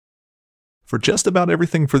for just about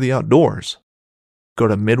everything for the outdoors. Go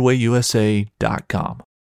to midwayusa.com.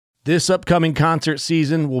 This upcoming concert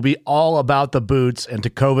season will be all about the boots, and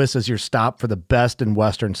Tecovas is your stop for the best in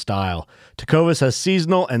Western style. Tecovas has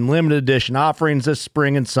seasonal and limited edition offerings this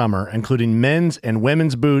spring and summer, including men's and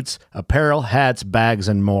women's boots, apparel, hats, bags,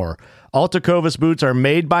 and more. All Tecovas boots are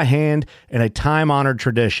made by hand in a time-honored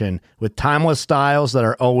tradition with timeless styles that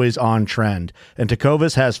are always on trend. And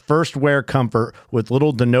Tecovas has first wear comfort with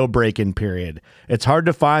little to no break-in period. It's hard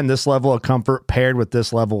to find this level of comfort paired with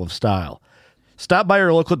this level of style. Stop by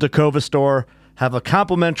your local Tecovas store, have a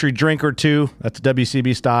complimentary drink or two, that's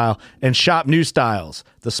WCB style, and shop new styles.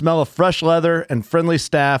 The smell of fresh leather and friendly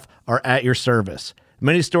staff are at your service.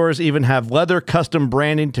 Many stores even have leather custom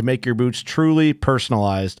branding to make your boots truly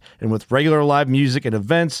personalized. And with regular live music and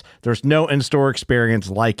events, there's no in-store experience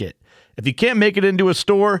like it. If you can't make it into a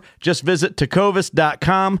store, just visit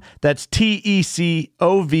tecovas.com. That's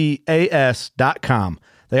TECOVAS.com.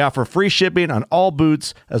 They offer free shipping on all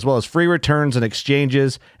boots, as well as free returns and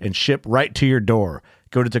exchanges, and ship right to your door.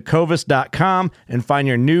 Go to tecovas.com and find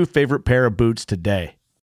your new favorite pair of boots today.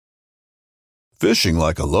 Fishing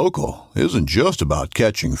like a local isn't just about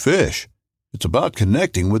catching fish. It's about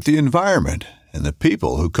connecting with the environment and the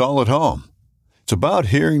people who call it home. It's about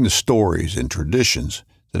hearing the stories and traditions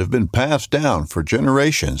that have been passed down for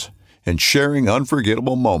generations and sharing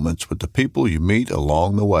unforgettable moments with the people you meet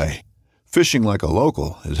along the way. Fishing like a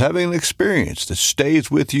local is having an experience that stays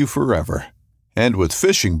with you forever. And with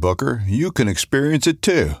Fishing Booker, you can experience it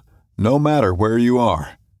too, no matter where you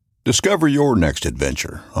are. Discover your next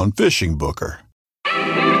adventure on Fishing Booker.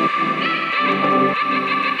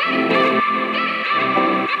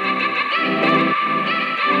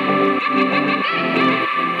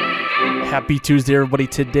 Happy Tuesday, everybody.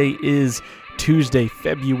 Today is Tuesday,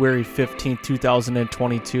 February 15th,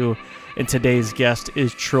 2022, and today's guest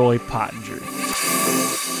is Troy Pottenger.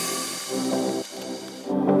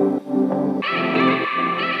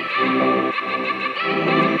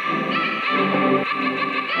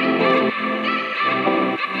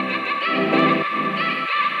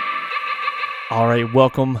 All right,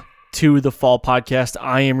 welcome to the Fall Podcast.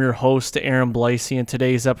 I am your host, Aaron Blasey, and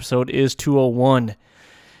today's episode is 201.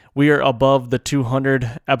 We are above the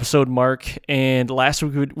 200 episode mark, and last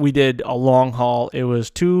week we did a long haul. It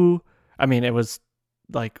was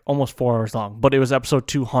like almost 4 hours long, but it was episode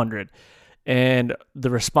 200. And the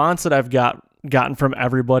response that I've gotten from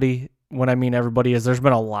everybody, when I mean everybody, is there's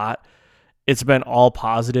been a lot. It's been all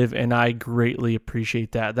positive, and I greatly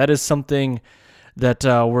appreciate that. That is something that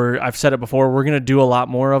I've said it before, we're going to do a lot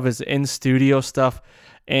more of, is in-studio stuff,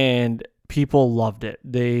 and people loved it.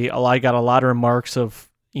 I got a lot of remarks of,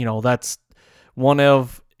 that's one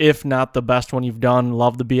of, if not the best one you've done.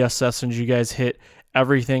 Love the BS sessions. You guys hit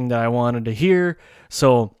everything that I wanted to hear.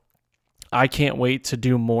 So I can't wait to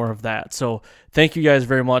do more of that. So thank you guys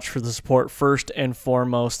very much for the support, first and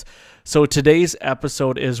foremost. So today's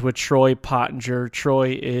episode is with Troy Pottenger.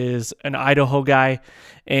 Troy is an Idaho guy,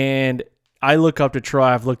 and I look up to Troy.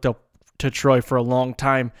 I've looked up to Troy for a long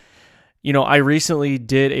time. I recently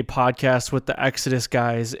did a podcast with the Exodus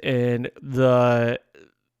guys, and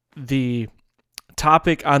the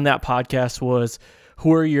topic on that podcast was,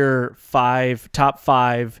 who are your top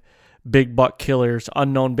five big buck killers,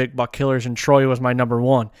 unknown big buck killers, and Troy was my number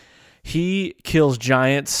one. He kills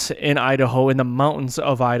giants in Idaho, in the mountains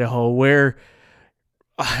of Idaho, where,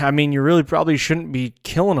 you really probably shouldn't be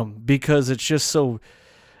killing them because it's just so,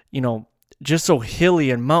 just so hilly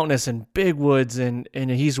and mountainous and big woods, and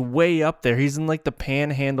he's way up there. He's in like the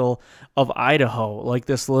panhandle of Idaho, like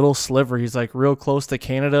this little sliver. He's like real close to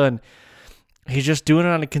Canada, and he's just doing it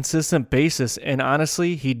on a consistent basis. And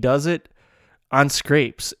honestly, he does it on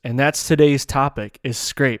scrapes, and that's today's topic, is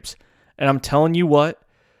scrapes. And I'm telling you what,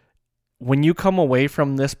 when you come away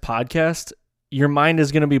from this podcast, your mind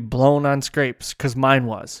is going to be blown on scrapes, because mine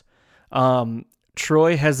was.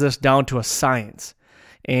 Troy has this down to a science.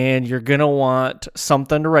 And you're going to want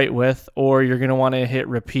something to write with, or you're going to want to hit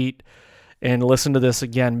repeat and listen to this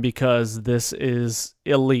again, because this is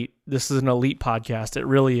elite. This is an elite podcast. It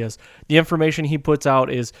really is. The information he puts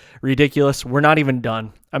out is ridiculous. We're not even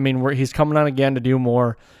done. He's coming on again to do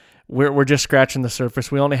more. We're just scratching the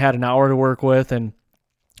surface. We only had an hour to work with, and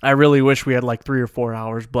I really wish we had like 3 or 4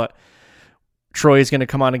 hours, but Troy is going to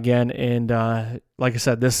come on again. And like I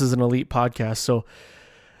said, this is an elite podcast. So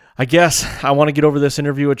I guess I want to get over this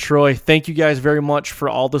interview with Troy. Thank you guys very much for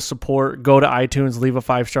all the support. Go to iTunes, leave a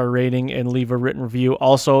 5-star rating, and leave a written review.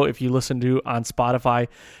 Also, if you listen to on Spotify,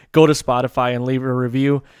 go to Spotify and leave a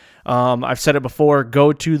review. I've said it before,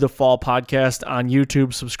 go to the Fall Podcast on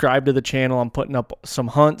YouTube, subscribe to the channel. I'm putting up some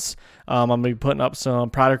hunts. I'm going to be putting up some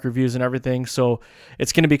product reviews and everything. So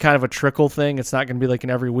it's going to be kind of a trickle thing. It's not going to be like an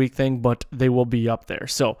every week thing, but they will be up there.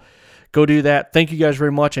 So go do that. Thank you guys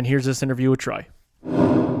very much. And here's this interview with Troy.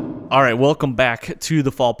 All right, welcome back to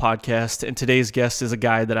the Fall Podcast, and today's guest is a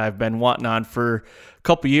guy that I've been wanting on for a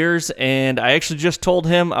couple years, and I actually just told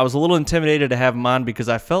him I was a little intimidated to have him on because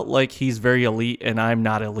I felt like he's very elite, and I'm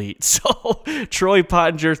not elite. So, Troy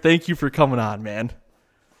Pottenger, thank you for coming on, man.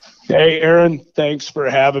 Hey, Aaron, thanks for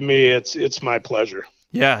having me. It's my pleasure.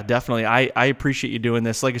 Yeah, definitely. I appreciate you doing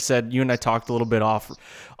this. Like I said, you and I talked a little bit off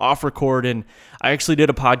record, and I actually did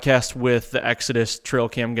a podcast with the Exodus Trail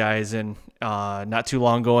Cam guys and not too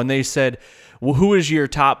long ago, and they said, well, who is your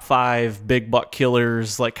top 5 big buck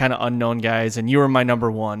killers, like kind of unknown guys? And you were my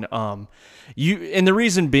number one. And the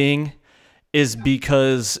reason being is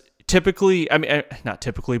because typically, I mean, not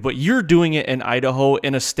typically, but you're doing it in Idaho,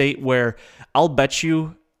 in a state where I'll bet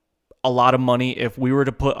you a lot of money if we were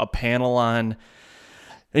to put a panel on,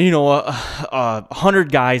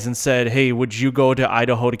 100 guys and said, hey, would you go to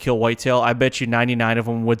Idaho to kill whitetail? I bet you 99 of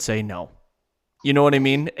them would say no. You know what I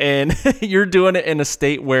mean? And you're doing it in a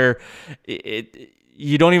state where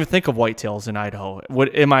you don't even think of whitetails in Idaho.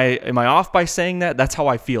 Am I off by saying that? That's how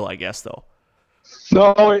I feel, I guess, though.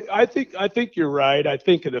 No, I think you're right. I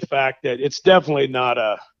think of the fact that it's definitely not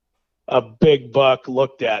a big buck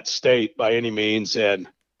looked at state by any means. And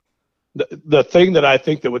the thing that I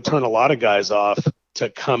think that would turn a lot of guys off to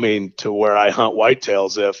coming to where I hunt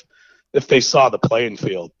whitetails if they saw the playing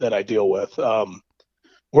field that I deal with.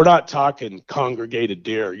 We're not talking congregated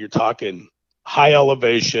deer. You're talking high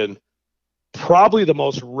elevation, probably the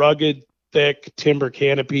most rugged, thick, timber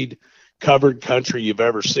canopied, covered country you've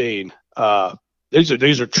ever seen.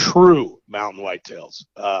 These are true mountain whitetails.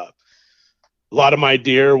 A lot of my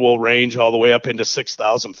deer will range all the way up into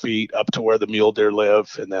 6,000 feet up to where the mule deer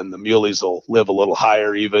live, and then the muleys will live a little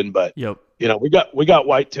higher even. But yep. We got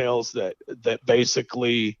whitetails that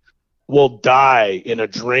basically will die in a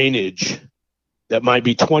drainage that might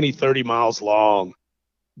be 20, 30 miles long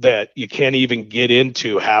that you can't even get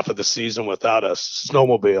into half of the season without a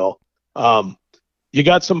snowmobile. You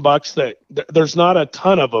got some bucks that there's not a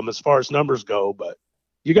ton of them as far as numbers go, but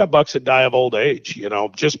you got bucks that die of old age,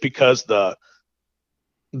 just because the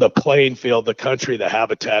playing field, the country, the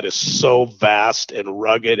habitat is so vast and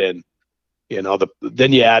rugged. And,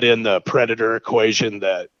 then you add in the predator equation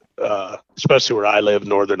that, especially where I live,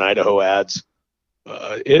 northern Idaho adds.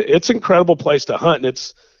 It's an incredible place to hunt. And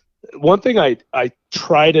it's one thing I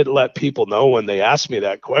try to let people know when they ask me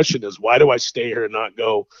that question is, why do I stay here and not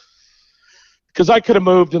go? Because I could have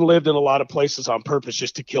moved and lived in a lot of places on purpose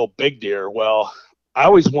just to kill big deer. Well, I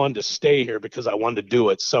always wanted to stay here because I wanted to do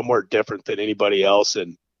it somewhere different than anybody else.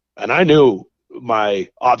 And I knew my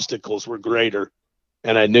obstacles were greater.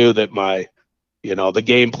 And I knew that the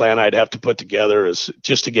game plan I'd have to put together is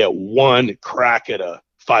just to get one crack at a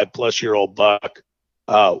 5+ year old buck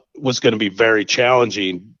was going to be very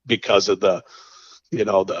challenging because of the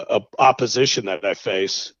opposition that I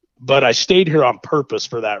face. But I stayed here on purpose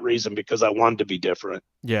for that reason, because I wanted to be different.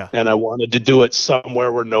 Yeah. And I wanted to do it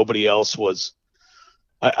somewhere where nobody else was.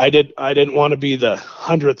 I didn't want to be the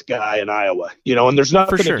 100th guy in Iowa, and there's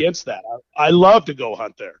nothing against that. I love to go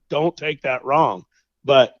hunt there. Don't take that wrong.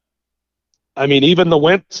 But I mean, even the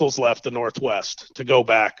Wentzels left the Northwest to go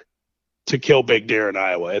back to kill big deer in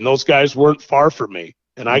Iowa. And those guys weren't far from me.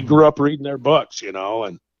 And I grew up reading their books, and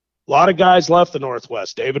a lot of guys left the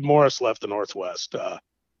Northwest. David Morris left the Northwest.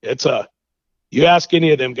 You ask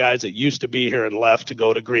any of them guys that used to be here and left to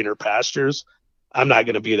go to greener pastures, I'm not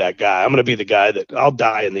going to be that guy. I'm going to be the guy that I'll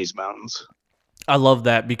die in these mountains. I love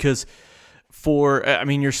that, because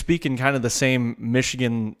you're speaking kind of the same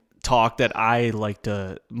Michigan talk that I like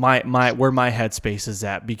to, where my headspace is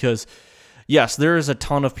at, because yes, there is a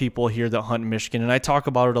ton of people here that hunt in Michigan, and I talk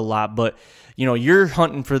about it a lot, but you're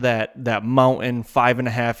hunting for that mountain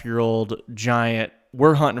 5.5-year-old giant.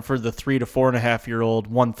 We're hunting for the 3 to 4.5-year-old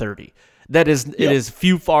 130. It is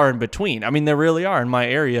few far in between. I mean, there really are in my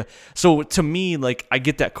area. So to me, like, I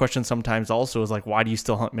get that question sometimes also, is like, why do you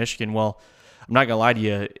still hunt Michigan? Well, I'm not gonna lie to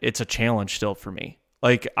you, it's a challenge still for me.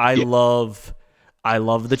 Like, I love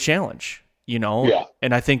the challenge, Yeah.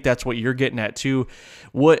 And I think that's what you're getting at too.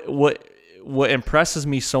 What impresses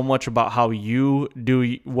me so much about how you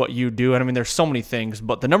do what you do, and I mean, there's so many things,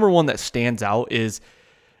 but the number one that stands out is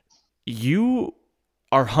you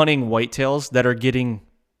are hunting whitetails that are getting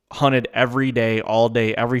hunted every day, all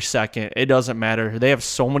day, every second. It doesn't matter. They have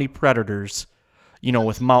so many predators,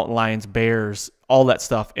 with mountain lions, bears, all that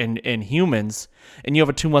stuff, and humans, and you have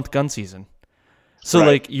a 2-month gun season. So Right.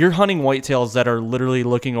 like you're hunting whitetails that are literally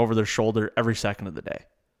looking over their shoulder every second of the day.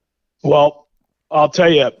 Well, I'll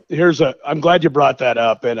tell you, I'm glad you brought that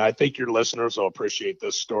up, and I think your listeners will appreciate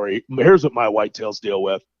this story. Here's what my whitetails deal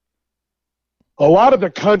with. A lot of the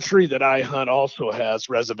country that I hunt also has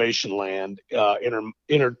reservation land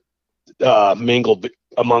mingled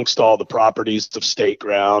amongst all the properties of state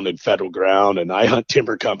ground and federal ground, and I hunt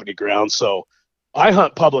timber company ground. So I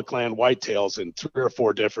hunt public land whitetails in 3 or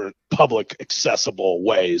 4 different public accessible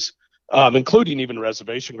ways, including even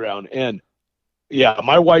reservation ground. And yeah,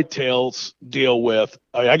 my whitetails deal with.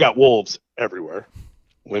 I got wolves everywhere.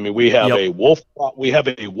 I mean, we have a wolf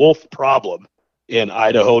problem in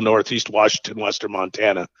Idaho, Northeast Washington, Western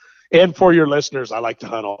Montana. And for your listeners, I like to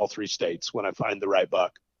hunt all 3 states when I find the right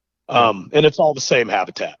buck. And it's all the same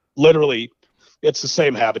habitat. Literally, it's the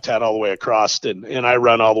same habitat all the way across, and I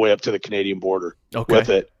run all the way up to the Canadian border with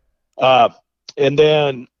it. And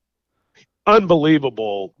then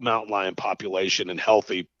unbelievable mountain lion population and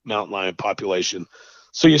healthy mountain lion population.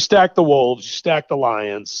 So you stack the wolves, you stack the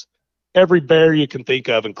lions, every bear you can think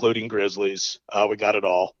of, including grizzlies. We got it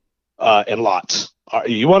all, and lots.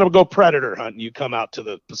 You want to go predator hunting, you come out to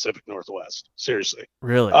the Pacific Northwest. Seriously.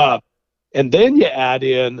 Really? And then you add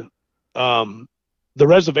in the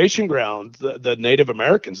reservation ground, the Native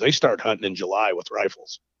Americans, they start hunting in July with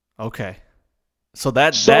rifles. Okay. So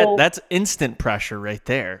that's instant pressure right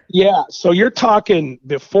there. Yeah. So you're talking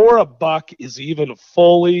before a buck is even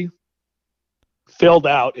fully filled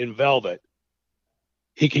out in velvet,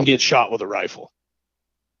 he can get shot with a rifle.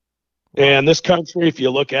 And this country, if you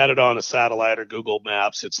look at it on a satellite or Google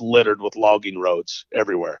Maps, it's littered with logging roads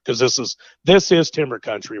everywhere, because this is timber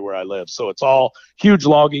country where I live. So it's all huge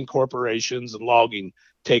logging corporations and logging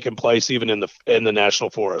taking place even in the national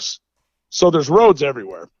forests. So there's roads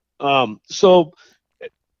everywhere. So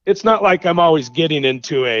it's not like I'm always getting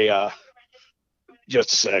into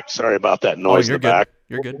just a sec. Sorry about that noise in the back.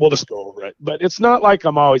 You're good. We'll just go over it. But it's not like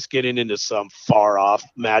I'm always getting into some far off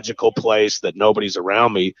magical place that nobody's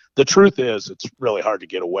around me. The truth is, it's really hard to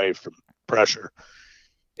get away from pressure.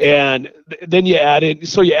 And then you add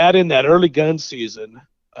in that early gun season,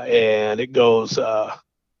 and it goes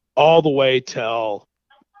all the way till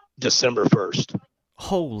December 1st.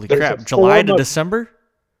 Holy crap. July to December?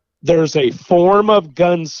 There's a form of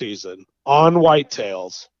gun season on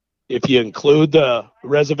whitetails, if you include the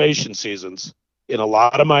reservation seasons, in a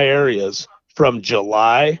lot of my areas from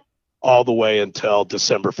July all the way until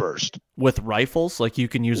December 1st. With rifles? Like you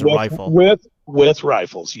can use a rifle? With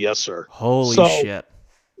rifles, yes, sir. Holy shit.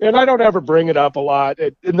 And I don't ever bring it up a lot.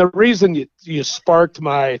 And the reason you sparked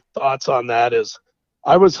my thoughts on that is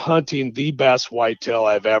I was hunting the best whitetail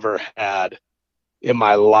I've ever had in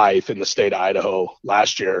my life in the state of Idaho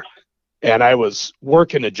last year. And I was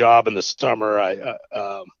working a job in the summer.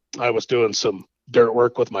 I was doing some dirt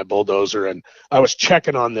work with my bulldozer, and I was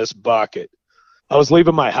checking on this buck. I was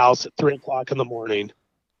leaving my house at 3:00 in the morning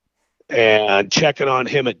and checking on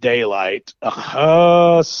him at daylight,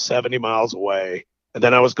 70 miles away. And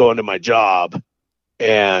then I was going to my job,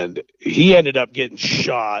 and he ended up getting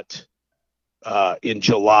shot in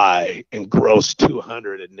July and grossed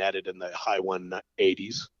 200 and netted in the high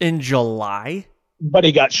 180s. In July? But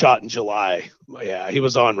he got shot in July. Yeah, he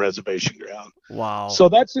was on reservation ground. Wow. So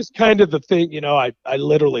that's just kind of the thing. I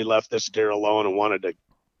literally left this deer alone and wanted to,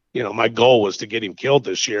 my goal was to get him killed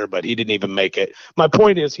this year, but he didn't even make it. My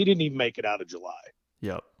point is, he didn't even make it out of July.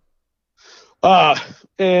 Yep.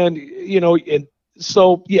 And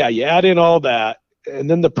so, yeah, you add in all that, and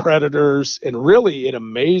then the predators, and really it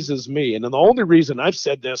amazes me. And the only reason I've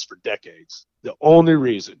said this for decades, the only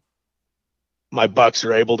reason my bucks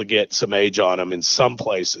are able to get some age on them in some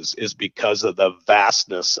places is because of the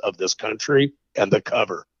vastness of this country and the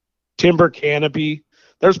cover. Timber canopy.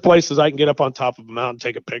 There's places I can get up on top of a mountain,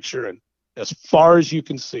 take a picture, and as far as you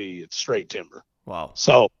can see, it's straight timber. Wow.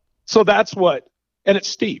 So that's what, and it's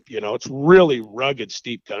steep, it's really rugged,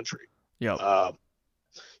 steep country. Yeah.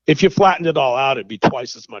 If you flattened it all out, it'd be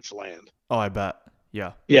twice as much land. Oh, I bet.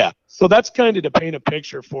 Yeah. Yeah. So that's kind of to paint a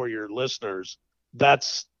picture for your listeners.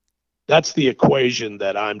 That's the equation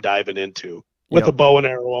that I'm diving into with a bow and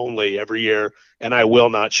arrow only every year, and I will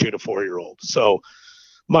not shoot a 4-year-old. So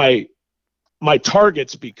my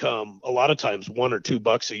targets become a lot of times 1 or 2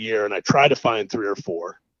 bucks a year, and I try to find 3 or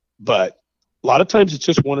 4, but a lot of times it's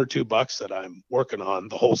just 1 or 2 bucks that I'm working on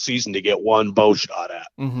the whole season to get one bow shot at.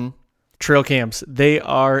 Mm-hmm. Trail cams, they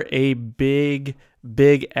are a big,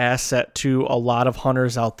 big asset to a lot of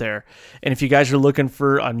hunters out there. And if you guys are looking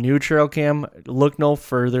for a new trail cam, look no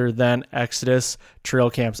further than Exodus Trail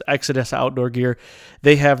Cams. Exodus Outdoor Gear.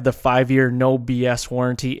 They have the 5-year no BS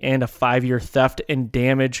warranty and a 5-year theft and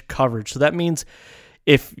damage coverage. So that means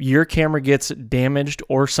if your camera gets damaged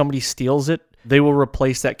or somebody steals it, they will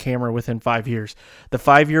replace that camera within 5 years. The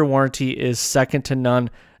 5-year warranty is second to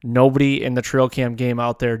none. Nobody in the trail cam game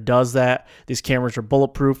out there does that. These cameras are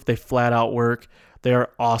bulletproof. They flat out work. They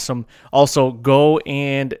are awesome. Also, go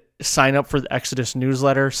and sign up for the Exodus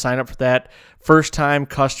newsletter. Sign up for that. First-time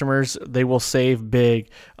customers, they will save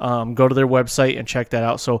big. Go to their website and check that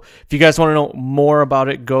out. So if you guys want to know more about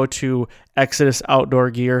it, go to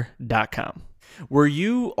ExodusOutdoorGear.com. Were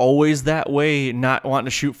you always that way, not wanting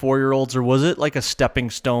to shoot 4-year-olds, or was it like a stepping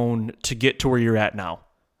stone to get to where you're at now?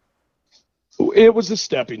 It was a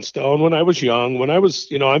stepping stone when I was young. When I was,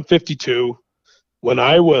 I'm 52. When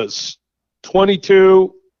I was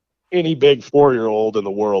 22, any big 4-year-old in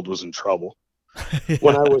the world was in trouble. Yeah.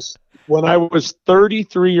 When I was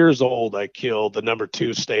 33 years old, I killed the number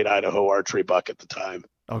 2 state Idaho archery buck at the time.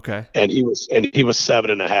 Okay. And he was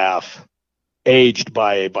 7.5. Aged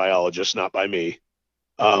by a biologist, not by me.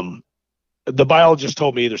 The biologist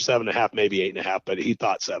told me either 7.5, maybe 8.5, but he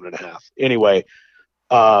thought 7.5. Anyway,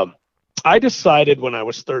 I decided when I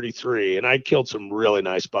was 33, and I'd killed some really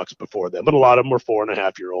nice bucks before then, but a lot of them were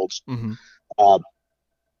 4.5-year-olds. Mm-hmm.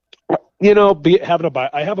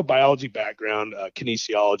 I have a biology background.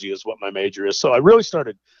 Kinesiology is what my major is. So I really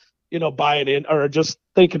started, buying in or just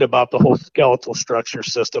thinking about the whole skeletal structure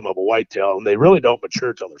system of a whitetail, and they really don't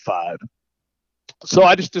mature till they're 5. So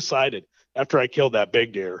I just decided after I killed that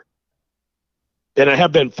big deer, and I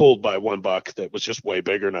have been fooled by one buck that was just way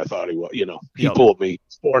bigger than I thought he was. He fooled me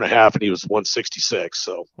 4.5 and he was 166.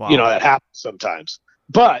 So, wow. That happens sometimes.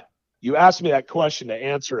 But you asked me that question to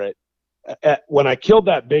answer it. When I killed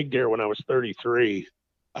that big deer when I was 33,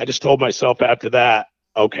 I just told myself after that,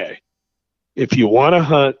 okay, if you want to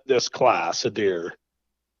hunt this class of deer,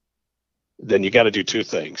 then you got to do 2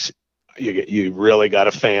 things. You really got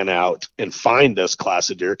to fan out and find this class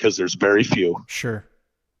of deer because there's very few. Sure.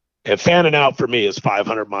 And fanning out for me is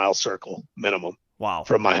 500-mile circle minimum. Wow.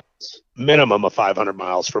 From my house. Minimum of 500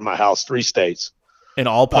 miles from my house, 3 states. And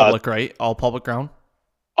all public, right? All public ground?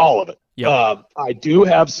 All of it. Yep. I do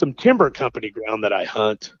have some timber company ground that I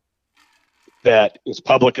hunt that is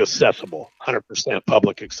public accessible, 100%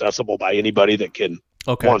 public accessible by anybody that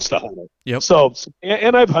wants to hunt it. Yep. So,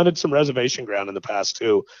 and I've hunted some reservation ground in the past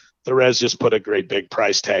too. The res just put a great big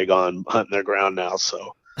price tag on hunting their ground now.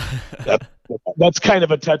 So that's kind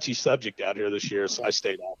of a touchy subject out here this year. So I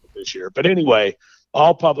stayed off it this year. But anyway,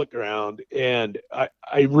 all public ground. And I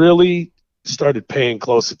really started paying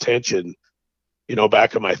close attention,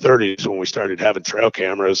 back in my 30s when we started having trail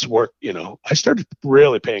cameras work, I started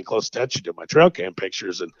really paying close attention to my trail cam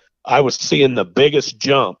pictures. And I was seeing the biggest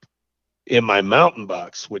jump in my mountain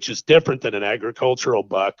bucks, which is different than an agricultural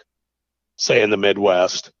buck, say in the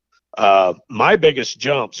Midwest. My biggest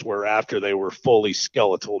jumps were after they were fully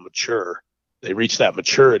skeletal mature. They reached that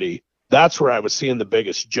maturity. That's where I was seeing the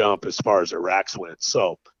biggest jump as far as their racks went.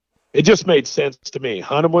 So it just made sense to me.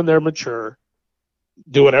 Hunt them when they're mature,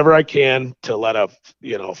 do whatever I can to let a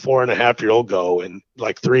 4.5-year-old go. And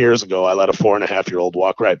like 3 years ago, I let a 4.5-year-old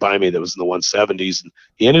walk right by me that was in the 170s, and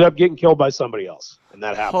he ended up getting killed by somebody else. And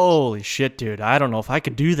that happened. Holy shit, dude. I don't know if I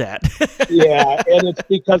could do that. Yeah. And it's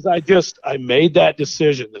because I made that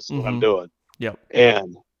decision. This is what I'm doing. Yep.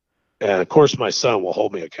 And of course my son will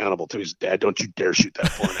hold me accountable to his dad. Don't you dare shoot that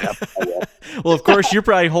 4.5. Well, of course you're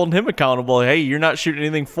probably holding him accountable. Hey, you're not shooting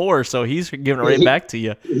anything 4, so he's giving it right back to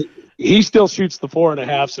you. He still shoots the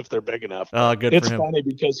 4.5s if they're big enough. Oh, good it's for him. It's funny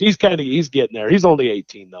because he's getting there. He's only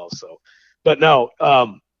 18 though. So, but no,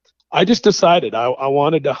 I just decided I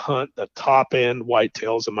wanted to hunt the top end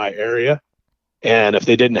whitetails in my area. And if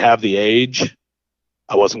they didn't have the age,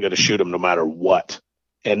 I wasn't going to shoot them no matter what.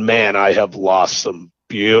 And man, I have lost some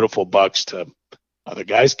beautiful bucks to other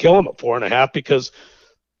guys kill them at 4.5 because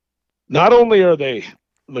not only are they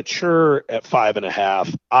mature at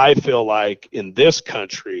 5.5, I feel like in this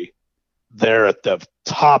country, they're at the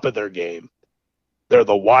top of their game. They're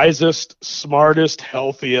the wisest, smartest,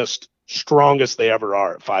 healthiest, strongest they ever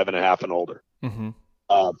are at 5.5 and older. Mm-hmm.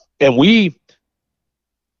 And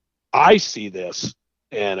I see this,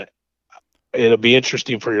 and it'll be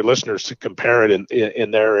interesting for your listeners to compare it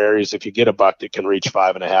in their areas. If you get a buck that can reach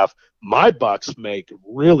 5.5, my bucks make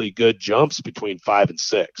really good jumps between 5 and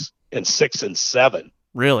 6, and 6 and 7.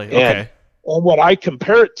 Really? Okay. And what I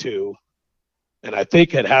compare it to, and I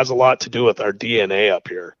think it has a lot to do with our DNA up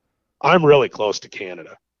here, I'm really close to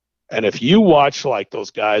Canada. And if you watch like those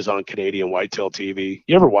guys on Canadian Whitetail TV,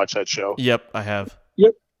 you ever watch that show? Yep, I have.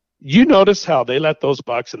 Yep. You notice how they let those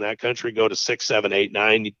bucks in that country go to 6, 7, 8,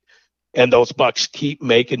 9, and those bucks keep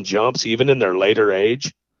making jumps even in their later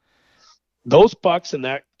age. Those bucks in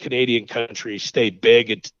that Canadian country stay big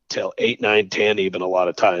until 8, 9, 10, even a lot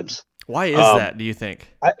of times. Why is that, do you think?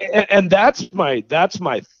 And that's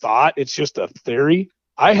my thought. It's just a theory.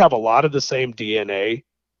 I have a lot of the same DNA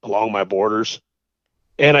along my borders,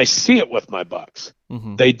 and I see it with my bucks.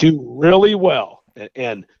 Mm-hmm. They do really well,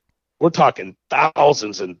 and we're talking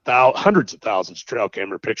thousands and hundreds of thousands of trail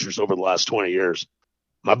camera pictures over the last 20 years.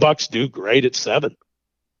 My bucks do great at 7.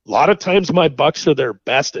 A lot of times my bucks are their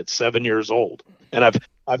best at 7 years old. And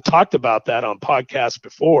I've talked about that on podcasts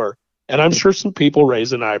before, and I'm sure some people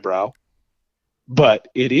raise an eyebrow. But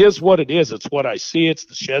it is what it is. It's what I see. It's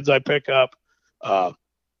the sheds I pick up.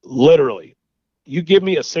 Literally, you give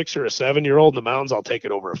me a 6 or a 7-year-old in the mountains, I'll take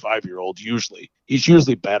it over a 5-year-old usually. He's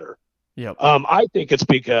usually better. Yep. I think it's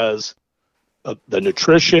because of the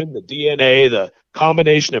nutrition, the DNA, the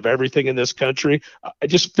combination of everything in this country. I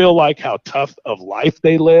just feel like how tough of life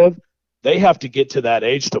they live. They have to get to that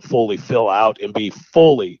age to fully fill out and be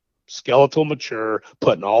fully skeletal mature,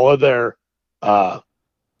 putting all of their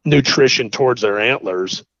nutrition towards their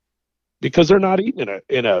antlers because they're not eating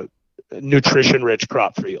in a nutrition rich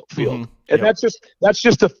crop field. Mm-hmm. And that's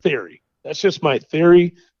just a theory. That's just my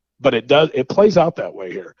theory, but it plays out that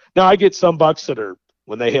way here. Now I get some bucks that are,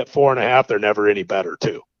 when they hit 4.5, they're never any better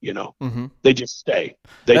too. Mm-hmm. They just stay.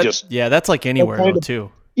 That's like anywhere though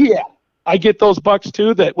too. Yeah. I get those bucks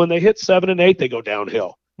too that when they hit 7 and 8, they go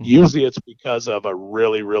downhill. Mm-hmm. Usually it's because of a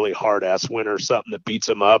really, really hard ass winter, something that beats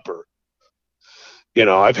them up, or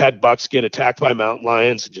I've had bucks get attacked by mountain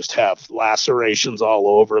lions and just have lacerations all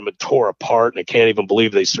over them and tore apart, and I can't even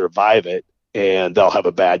believe they survive it, and they'll have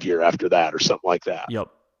a bad year after that or something like that. Yep.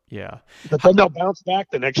 Yeah. But then they'll bounce back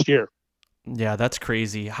the next year. Yeah, that's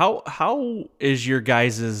crazy. How is your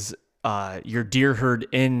guys's your deer herd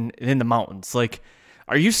in the mountains? Like,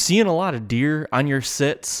 are you seeing a lot of deer on your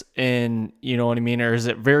sits, and you know what I mean, or is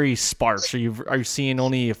it very sparse? Are you seeing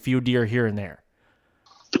only a few deer here and there?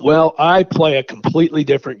 Well, I play a completely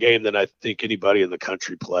different game than I think anybody in the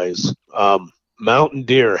country plays. Mountain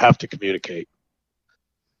deer have to communicate,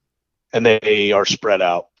 and they are spread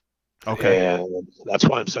out. Okay. And that's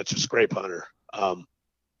why I'm such a scrape hunter.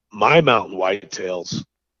 My mountain whitetails,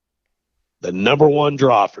 the number one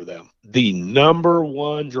draw for them, the number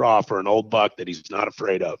one draw for an old buck that he's not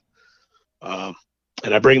afraid of.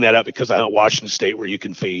 And I bring that up because I hunt Washington State where you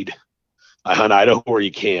can feed. I hunt Idaho where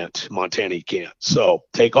you can't, Montana you can't. So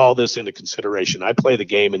take all this into consideration. I play the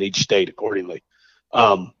game in each state accordingly.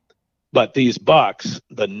 But these bucks,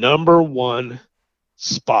 the number one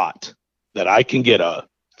spot that I can get a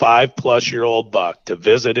 5-plus-year-old buck to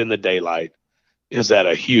visit in the daylight is at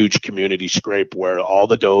a huge community scrape where all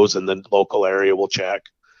the does in the local area will check.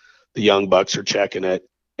 The young bucks are checking it.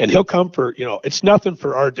 And he'll come for, it's nothing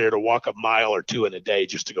for our deer to walk a mile or two in a day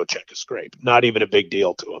just to go check a scrape. Not even a big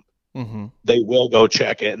deal to them. Mm-hmm. They will go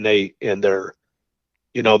check it, and they're,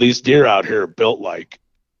 these deer out here are built like,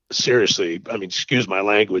 seriously, I mean, excuse my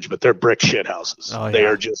language, but they're brick shit houses. Oh,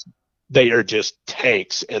 yeah. They are just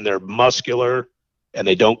tanks, and they're muscular, and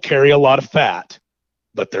they don't carry a lot of fat,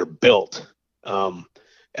 but they're built. And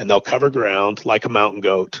they'll cover ground like a mountain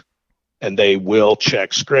goat, and they will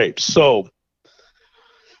check scrapes. So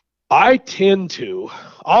I'll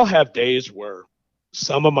have days where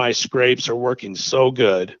some of my scrapes are working so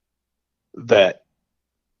good that,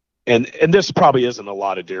 and this probably isn't a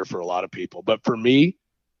lot of deer for a lot of people, but for me,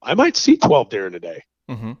 I might see 12 deer in a day.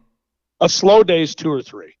 Mm-hmm. A slow day is 2 or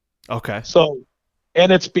 3. Okay. So,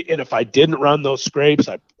 and if I didn't run those scrapes,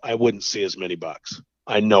 I wouldn't see as many bucks.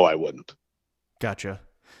 I know I wouldn't. Gotcha.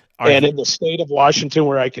 In the state of Washington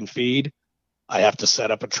where I can feed, I have to set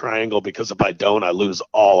up a triangle, because if I don't, I lose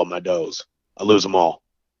all of my does. I lose them all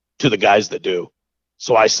to the guys that do.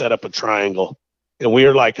 So I set up a triangle, and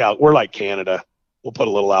we're like Canada. We'll put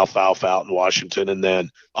a little alfalfa out in Washington, and then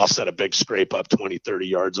I'll set a big scrape up 20, 30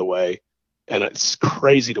 yards away. And it's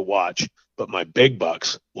crazy to watch, but my big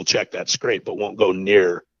bucks will check that scrape, but won't go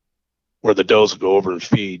near where the does will go over and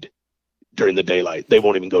feed during the daylight. They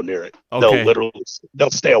won't even go near it. Okay.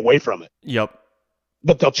 They'll stay away from it. Yep.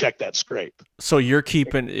 But they'll check that scrape. So you're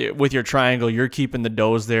keeping, with your triangle, you're keeping the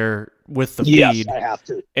does there with the yes, feed. I have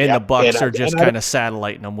to. And yeah. the bucks and are just kind of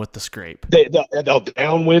satelliting them with the scrape. They'll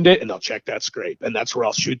downwind it, and they'll check that scrape. And that's where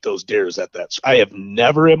I'll shoot those deers at that. I have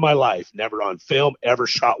never in my life, never on film, ever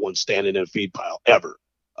shot one standing in a feed pile, ever.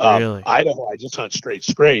 Really? Idaho, I just hunt straight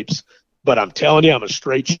scrapes. But I'm telling you, I'm a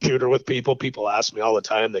straight shooter with people. People ask me all the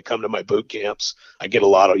time. They come to my boot camps. I get a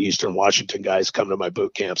lot of Eastern Washington guys come to my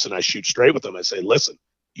boot camps, and I shoot straight with them. I say, listen,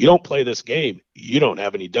 you don't play this game, you don't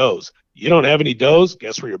have any does. You don't have any does,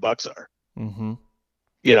 guess where your bucks are? Mm-hmm.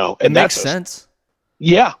 You know, and that makes sense.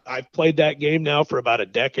 Yeah, I've played that game now for about a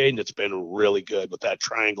decade, and it's been really good with that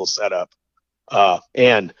triangle setup.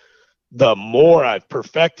 And the more I've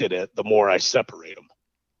perfected it, the more I separate them.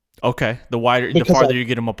 Okay, the farther you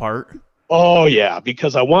get them apart. Oh, yeah,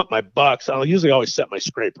 because I want my bucks. I'll usually always set my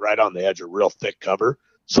scrape right on the edge of real thick cover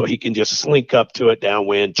so he can just slink up to it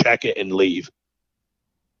downwind, check it, and leave.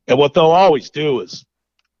 And what they'll always do is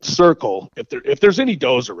circle. If there's any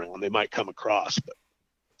does around, they might come across. But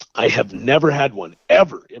I have never had one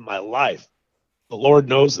ever in my life, the Lord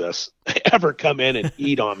knows this, ever come in and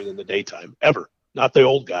eat on me in the daytime, ever. Not the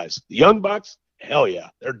old guys. The young bucks, hell yeah,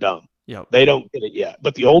 they're dumb. Yep. They don't get it yet.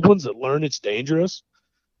 But the old ones that learn it's dangerous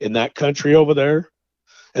in that country over there.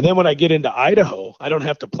 And then when I get into Idaho, I don't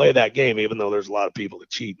have to play that game, even though there's a lot of people that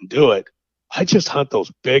cheat and do it. I just hunt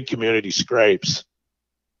those big community scrapes,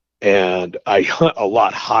 and I hunt a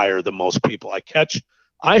lot higher than most people.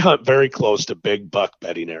 I hunt very close to big buck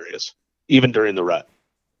bedding areas, even during the rut,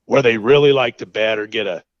 where they really like to bed or get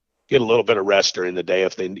a little bit of rest during the day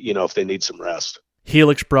if they need some rest.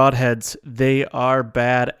 Helix broadheads, they are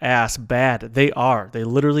badass. Bad. They are. They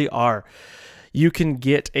literally are. You can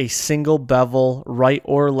get a single bevel, right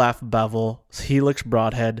or left bevel, Helix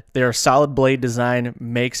broadhead. Their solid blade design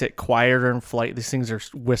makes it quieter in flight. These things are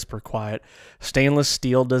whisper quiet. Stainless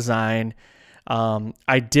steel design.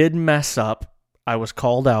 I did mess up. I was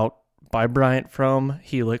called out by Bryant from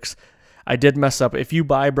Helix. I did mess up. If you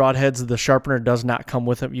buy broadheads, the sharpener does not come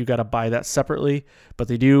with it. You got to buy that separately, but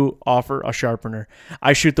they do offer a sharpener.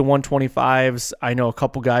 I shoot the 125s. I know a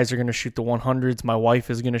couple guys are going to shoot the 100s. My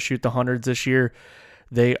wife is going to shoot the 100s this year.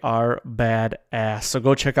 They are badass. So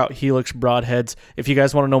go check out Helix broadheads. If you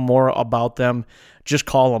guys want to know more about them, just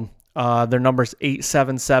call them. Their number is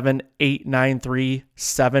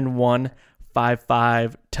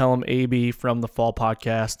 877-893-7155. Tell them AB from the Fall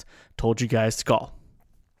Podcast told you guys to call.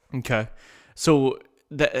 Okay, so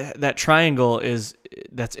that triangle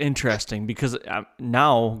that's interesting because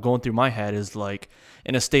now going through my head is like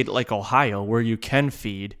in a state like Ohio where you can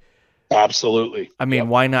feed. Absolutely. I mean,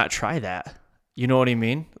 Why not try that? You know what I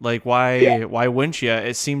mean? Like why wouldn't you?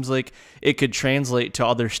 It seems like it could translate to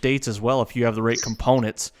other states as well if you have the right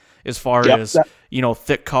components as far as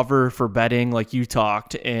thick cover for bedding like you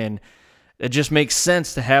talked, and it just makes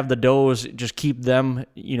sense to have the does, just keep them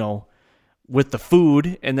with the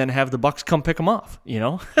food, and then have the bucks come pick them off,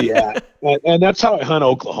 Yeah, and that's how I hunt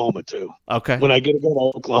Oklahoma too. Okay. When I get to go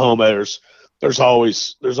to Oklahoma, there's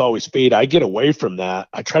always feed. I get away from that.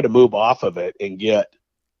 I try to move off of it and get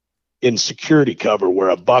in security cover where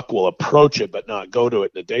a buck will approach it but not go to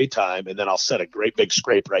it in the daytime, and then I'll set a great big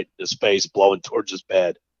scrape right in his face, blowing towards his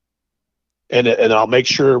bed, and I'll make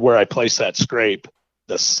sure where I place that scrape,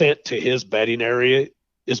 the scent to his bedding area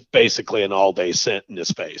is basically an all-day scent in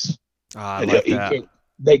his face. I like that.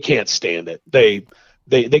 They can't stand it. They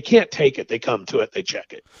can't take it. They come to it. They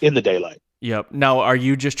check it in the daylight. Yep. Now, are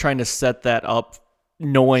you just trying to set that up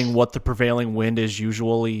knowing what the prevailing wind is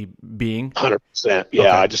usually being? 100%. Yeah, okay.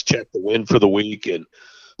 I just check the wind for the week and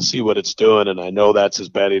see what it's doing, and I know that's his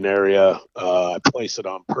bedding area. I place it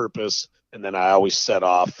on purpose, and then I always set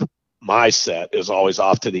off. My set is always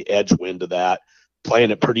off to the edge wind of that,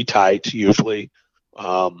 playing it pretty tight usually.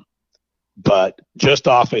 But just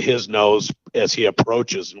off of his nose as he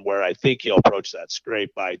approaches, and where I think he'll approach that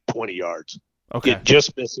scrape by 20 yards. Okay. It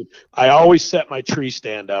just misses. I always set my tree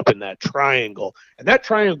stand up in that triangle, and that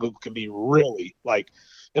triangle can be really like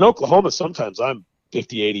in Oklahoma. Sometimes I'm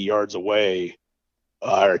 50, 80 yards away,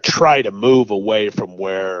 or try to move away from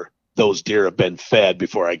where those deer have been fed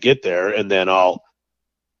before I get there, and then I'll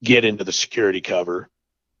get into the security cover,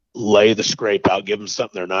 lay the scrape out, give them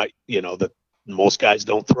something they're not, that most guys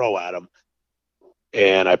don't throw at them.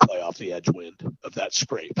 And I play off the edge wind of that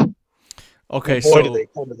scrape. Okay, boy, do they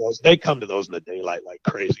come to those. They come to those in the daylight like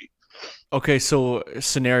crazy. Okay, so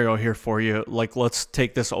scenario here for you. Like, let's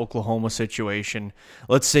take this Oklahoma situation.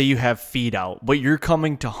 Let's say you have feed out, but you're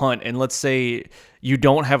coming to hunt, and let's say you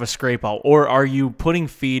don't have a scrape out. Or are you putting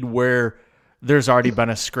feed where there's already been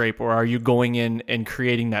a scrape, or are you going in and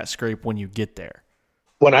creating that scrape when you get there?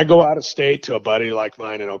 When I go out of state to a buddy like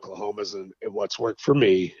mine in Oklahoma, and what's worked for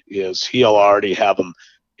me is he'll already have them.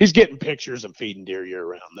 He's getting pictures and feeding deer year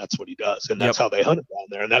round. That's what he does, and that's how they hunt it down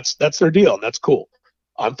there, and that's their deal, and that's cool.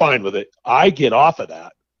 I'm fine with it. I get off of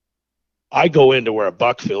that. I go into where a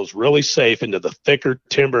buck feels really safe into the thicker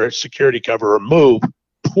timber security cover, or move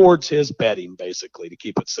towards his bedding, basically, to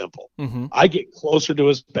keep it simple. Mm-hmm. I get closer to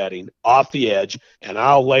his bedding, off the edge, and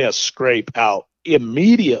I'll lay a scrape out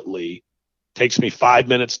immediately. Takes me 5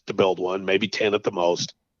 minutes to build one, maybe 10 at the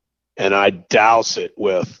most, and I douse it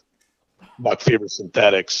with buck fever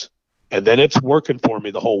synthetics, and then it's working for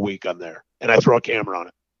me the whole week I'm there, and I throw a camera on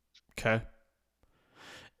it. Okay.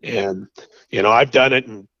 And, I've done it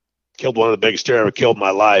and killed one of the biggest deer I ever killed in my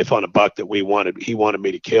life on a buck that he wanted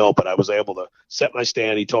me to kill, but I was able to set my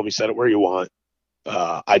stand. He told me, set it where you want.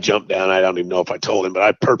 I jumped down. I don't even know if I told him, but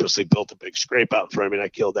I purposely built a big scrape out in front of me, and I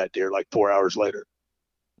killed that deer like 4 hours later.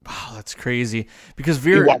 Wow, that's crazy. Because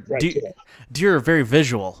deer are very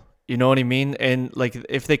visual. You know what I mean? And like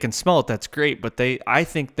if they can smell it, that's great. But I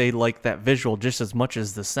think they like that visual just as much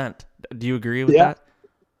as the scent. Do you agree with that?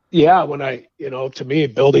 Yeah. When to me,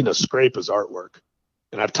 building a scrape is artwork,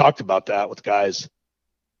 and I've talked about that with guys.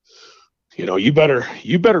 You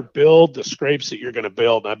better build the scrapes that you're going to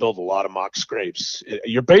build. And I build a lot of mock scrapes.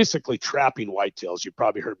 You're basically trapping whitetails. You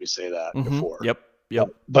probably heard me say that before.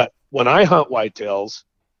 Yep. But when I hunt whitetails,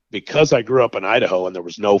 because I grew up in Idaho and there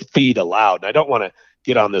was no feed allowed, and I don't want to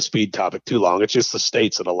get on this feed topic too long. It's just the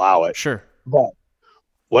states that allow it. Sure. But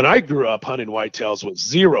when I grew up hunting whitetails with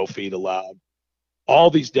 0 feed allowed, all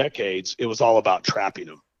these decades, it was all about trapping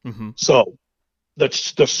them. Mm-hmm. So the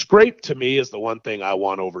scrape to me is the one thing I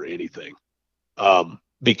want over anything,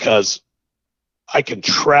 because I can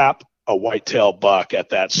trap a whitetail buck at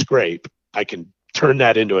that scrape. I can turn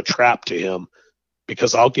that into a trap to him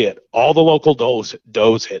because I'll get all the local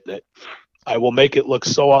does hitting it. I will make it look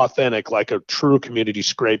so authentic, like a true community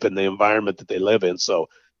scrape in the environment that they live in. So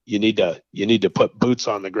you need to put boots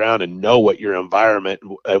on the ground and know what your environment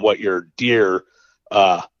and what your deer,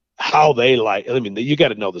 how they like. I mean, you got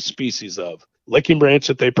to know the species of licking branch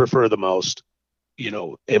that they prefer the most.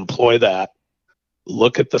 Employ that.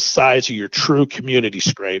 Look at the size of your true community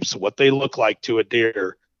scrapes, what they look like to a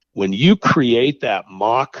deer. When you create that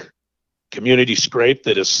mock community scrape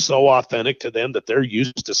that is so authentic to them that they're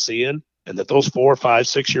used to seeing, and that those 4, 5,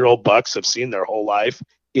 6-year-old bucks have seen their whole life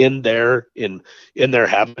in their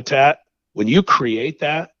habitat. When you create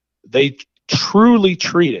that, they truly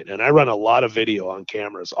treat it. And I run a lot of video on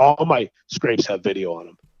cameras. All my scrapes have video on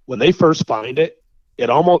them. When they first find it,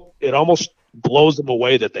 it almost blows them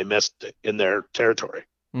away that they missed it in their territory.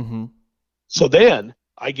 Mm-hmm. So then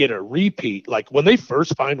I get a repeat. Like when they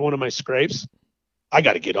first find one of my scrapes, I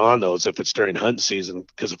got to get on those if it's during hunting season,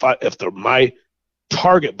 because if my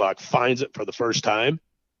target buck finds it for the first time,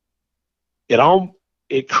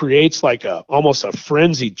 it creates like almost a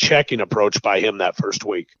frenzied checking approach by him that first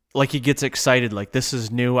week. Like he gets excited, like this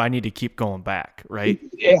is new. I need to keep going back, right?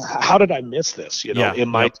 Yeah. How did I miss this? In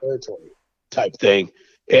my territory type thing.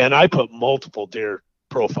 And I put multiple deer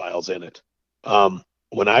profiles in it.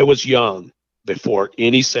 When I was young, before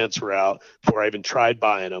any scents were out, before I even tried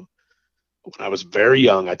buying them, when I was very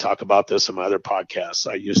young, I talk about this in my other podcasts.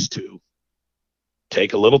 I used to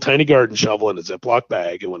take a little tiny garden shovel in a Ziploc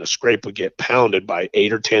bag, and when a scrape would get pounded by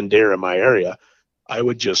 8 or 10 deer in my area, I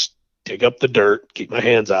would just dig up the dirt, keep my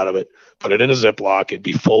hands out of it, put it in a Ziploc. It'd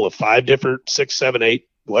be full of 5 different, 6, 7, 8,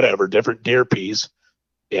 whatever, different deer peas,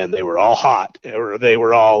 and they were all hot, or they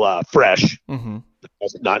were all fresh. Mm-hmm.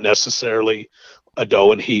 Not necessarily a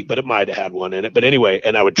doe in heat, but it might have had one in it. But anyway,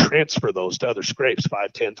 and I would transfer those to other scrapes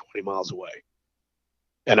 5, 10, 20 miles away.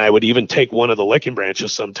 And I would even take one of the licking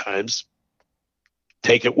branches sometimes,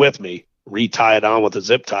 take it with me, retie it on with a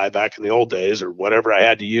zip tie back in the old days, or whatever I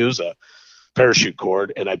had to use, a parachute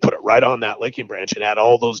cord, and I'd put it right on that licking branch and add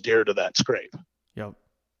all those deer to that scrape. Yep.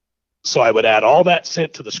 So I would add all that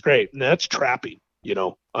scent to the scrape, and that's trapping.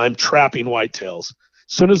 I'm trapping whitetails.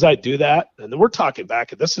 As soon as I do that, and then we're talking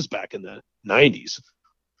this is back in the 90s,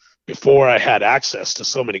 before I had access to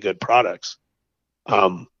so many good products.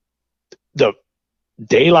 The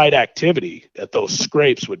daylight activity at those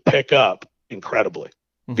scrapes would pick up incredibly,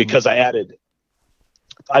 because I added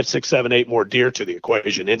 5, 6, 7, 8 more deer to the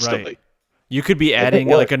equation instantly. Right. You could be adding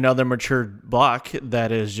like another mature buck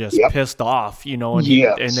that is just pissed off, and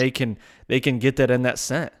they can get that in that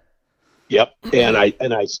scent. Yep. And I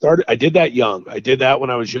did that young. I did that when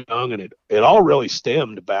I was young, and it all really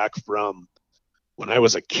stemmed back from when I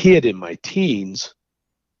was a kid in my teens.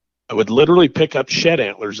 I would literally pick up shed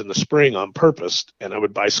antlers in the spring on purpose, and I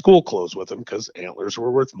would buy school clothes with them because antlers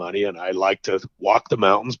were worth money, and I liked to walk the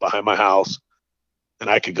mountains behind my house, and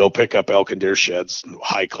I could go pick up elk and deer sheds and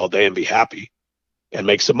hike all day and be happy and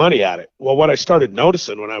make some money at it. Well, what I started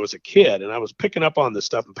noticing when I was a kid, and I was picking up on this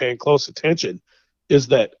stuff and paying close attention, is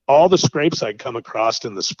that all the scrapes I'd come across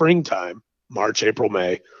in the springtime, March, April,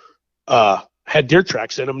 May, had deer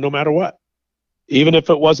tracks in them no matter what. even if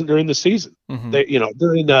it wasn't during the season. Mm-hmm. They,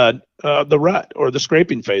 during the rut or the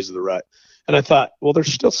scraping phase of the rut. And I thought, well,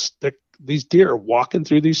 these deer are walking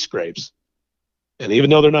through these scrapes, and even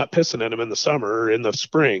though they're not pissing in them in the summer or in the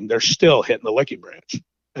spring, they're still hitting the licking branch.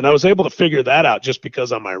 And I was able to figure that out just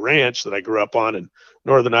because on my ranch that I grew up on in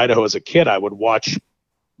northern Idaho as a kid, I would watch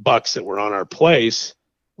bucks that were on our place.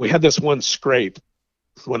 We had this one scrape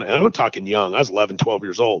when I'm talking young, I was 11, 12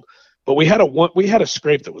 years old, but we had a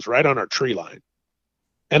scrape that was right on our tree line.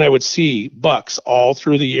 And I would see bucks all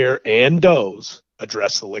through the year and does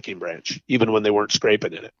address the licking branch, even when they weren't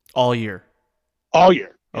scraping in it. All year. All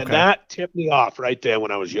year. Okay. And that tipped me off right there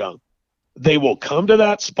when I was young. They will come to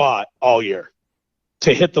that spot all year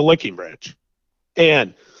to hit the licking branch.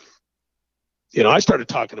 And, I started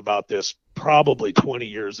talking about this probably 20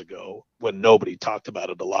 years ago when nobody talked about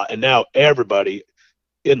it a lot. And now everybody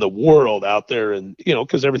in the world out there, and,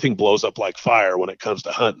 because everything blows up like fire when it comes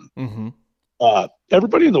to hunting. Mm-hmm.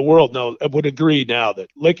 Everybody in the world would agree now that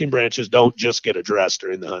licking branches don't just get addressed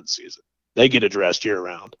during the hunt season. They get addressed year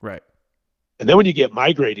round. Right. And then when you get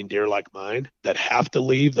migrating deer like mine that have to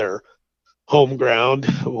leave their home ground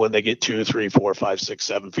when they get 2, 3, 4, 5, 6,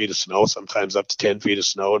 7 feet of snow, sometimes up to 10 feet of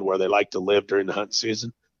snow, and where they like to live during the hunting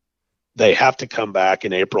season, they have to come back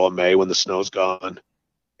in April and May when the snow's gone,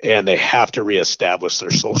 and they have to reestablish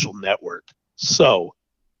their social network. So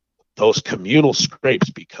those communal scrapes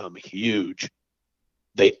become huge.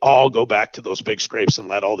 They all go back to those big scrapes and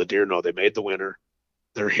let all the deer know they made the winter.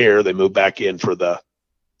 They're here. They move back in for the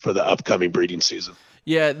upcoming breeding season.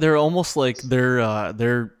 Yeah, they're almost like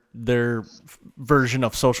their version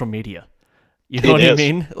of social media. You know what I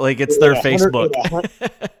mean? Like it's their Facebook.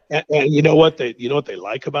 And you know what they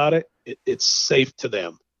like about it? It's safe to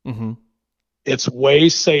them. Mm-hmm. It's way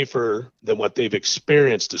safer than what they've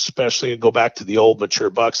experienced, especially go back to the old mature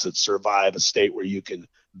bucks that survive a state where you can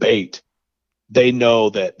bait. They know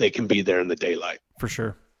that they can be there in the daylight. For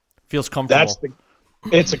sure. Feels comfortable.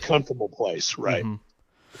 It's a comfortable place, right?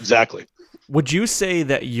 Mm-hmm. Exactly. Would you say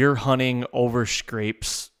that you're hunting over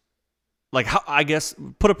scrapes? Like, I guess,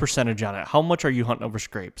 put a percentage on it. How much are you hunting over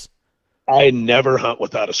scrapes? I never hunt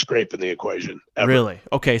without a scrape in the equation. Ever. Really?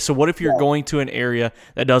 Okay, so what if you're going to an area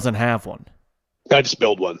that doesn't have one? I just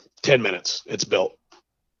build one. 10 minutes. It's built.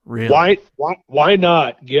 Really? Why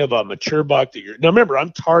not give a mature buck that now remember,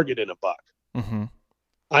 I'm targeting a buck. Mm-hmm.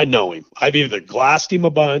 I know him. I've either glassed him a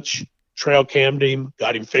bunch, trail cammed him,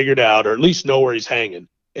 got him figured out, or at least know where he's hanging.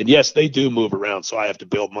 And yes, they do move around, so I have to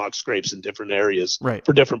build mock scrapes in different areas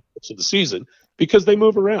for different parts of the season because they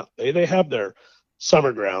move around. They have their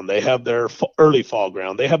summer ground, they have their early fall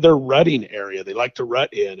ground, they have their rutting area they like to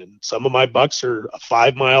rut in, and some of my bucks are a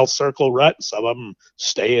 5-mile circle rut, and some of them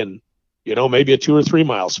stay in, maybe a 2 or 3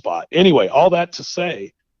 mile spot. Anyway, all that to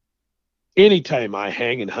say, anytime I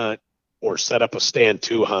hang and hunt or set up a stand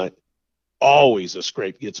to hunt, always a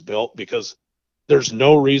scrape gets built because there's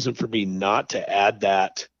no reason for me not to add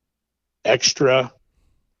that extra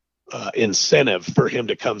incentive for him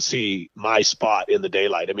to come see my spot in the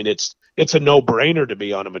daylight. I mean, it's a no-brainer to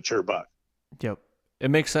be on a mature buck. Yep.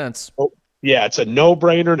 It makes sense. Oh, yeah, it's a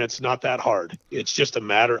no-brainer, and it's not that hard. It's just a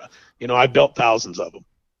matter of, I've built thousands of them.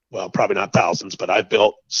 Well, probably not thousands, but I've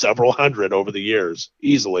built several hundred over the years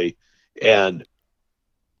easily. And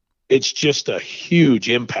it's just a huge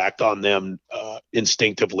impact on them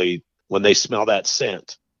instinctively when they smell that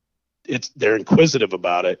scent. They're inquisitive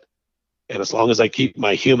about it. And as long as I keep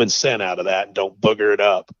my human scent out of that and don't booger it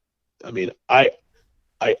up, I mean,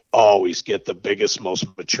 I always get the biggest, most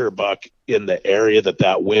mature buck in the area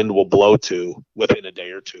that wind will blow to within a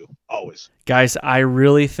day or two. Always. Guys, I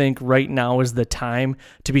really think right now is the time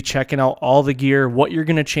to be checking out all the gear, what you're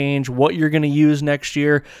going to change, what you're going to use next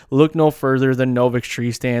year. Look no further than Novix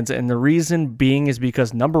tree stands. And the reason being is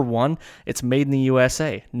because, number one, it's made in the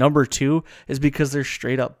USA. Number two is because they're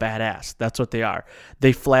straight up badass. That's what they are.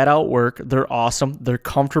 They flat out work. They're awesome. They're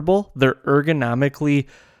comfortable. They're ergonomically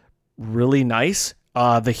really nice.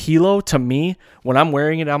 The Hilo, to me, when I'm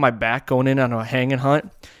wearing it on my back going in on a hang and hunt,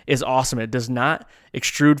 is awesome. It does not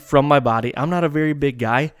extrude from my body. I'm not a very big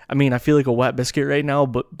guy. I mean, I feel like a wet biscuit right now,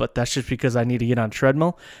 but that's just because I need to get on a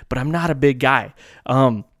treadmill. But I'm not a big guy.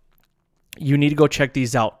 You need to go check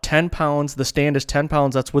these out. 10 pounds. The stand is 10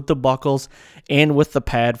 pounds. That's with the buckles and with the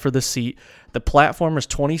pad for the seat. The platform is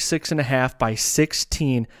 26.5 by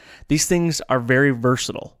 16. These things are very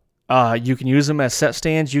versatile. You can use them as set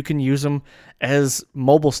stands. You can use them as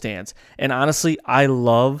mobile stands. And honestly, I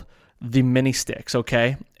love the mini sticks,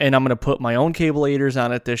 okay? And I'm going to put my own cable aiders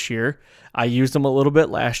on it this year. I used them a little bit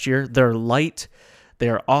last year. They're light.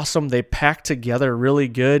 They're awesome. They pack together really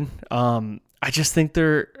good. I just think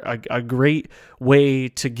they're a great way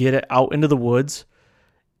to get it out into the woods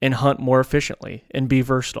and hunt more efficiently and be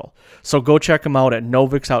versatile. So go check them out at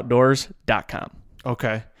novixoutdoors.com.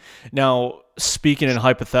 Okay. Now, speaking in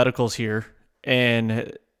hypotheticals here,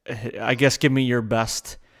 and I guess give me your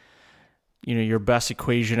best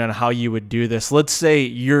equation on how you would do this. Let's say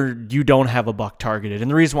you don't have a buck targeted.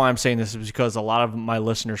 And the reason why I'm saying this is because a lot of my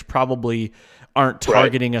listeners probably aren't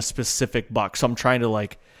targeting a specific buck. So I'm trying to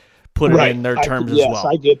like put it in their terms as well. Yes,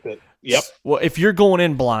 I get that. Yep. Well, if you're going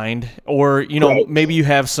in blind, or maybe you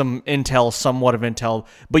have some intel, somewhat of intel,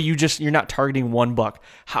 but you're not targeting one buck.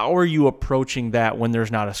 How are you approaching that when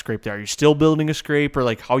there's not a scrape there? Are you still building a scrape, or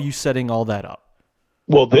like how are you setting all that up?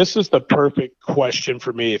 Well, this is the perfect question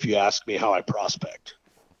for me if you ask me how I prospect.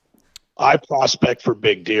 I prospect for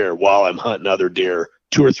big deer while I'm hunting other deer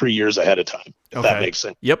 2 or 3 years ahead of time, if that makes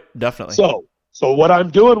sense. Yep, definitely. So what I'm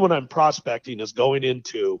doing when I'm prospecting is going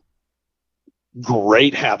into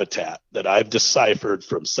great habitat that I've deciphered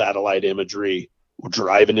from satellite imagery,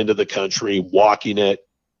 driving into the country, walking it,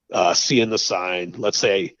 seeing the sign. Let's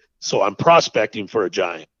say, so I'm prospecting for a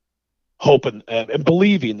giant, hoping and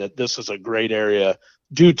believing that this is a great area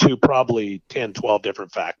due to probably 10, 12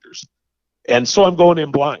 different factors. And so I'm going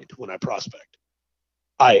in blind when I prospect.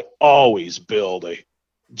 I always build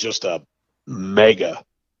just a mega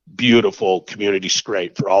beautiful community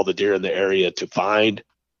scrape for all the deer in the area to find,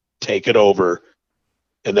 take it over.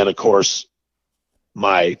 And then of course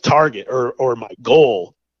my target or my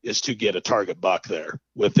goal is to get a target buck there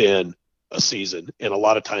within a season. And a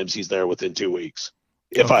lot of times he's there within 2 weeks.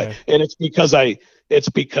 It's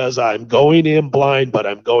because I'm going in blind, but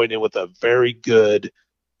I'm going in with a very good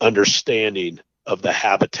understanding of the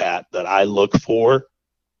habitat that I look for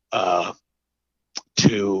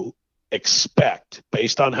to expect,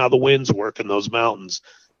 based on how the winds work in those mountains,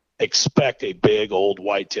 expect a big old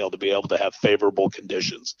whitetail to be able to have favorable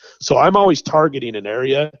conditions. So I'm always targeting an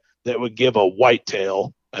area that would give a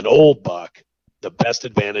whitetail, an old buck, the best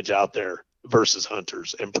advantage out there versus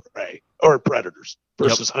hunters and prey, or predators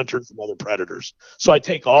versus hunters and other predators. So I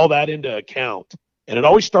take all that into account, and it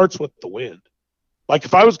always starts with the wind. Like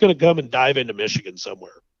if I was going to come and dive into Michigan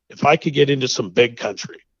somewhere, if I could get into some big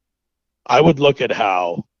country, I would look at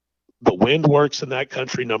how the wind works in that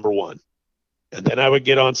country, number one. And then I would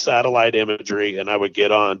get on satellite imagery, and I would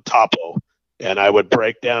get on topo, and I would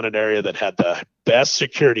break down an area that had the best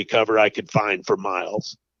security cover I could find for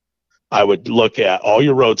miles. I would look at all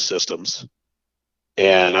your road systems,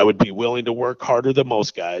 and I would be willing to work harder than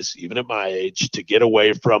most guys, even at my age, to get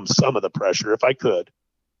away from some of the pressure if I could.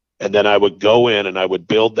 And then I would go in and I would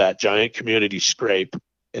build that giant community scrape,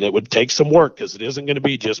 and it would take some work because it isn't going to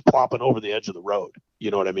be just plopping over the edge of the road.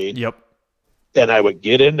 You know what I mean? Yep. And I would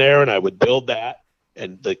get in there and I would build that.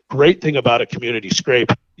 And the great thing about a community scrape,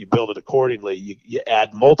 you build it accordingly. You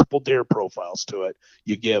add multiple deer profiles to it.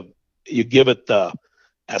 You give it the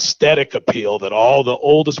aesthetic appeal that all the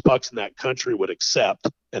oldest bucks in that country would accept,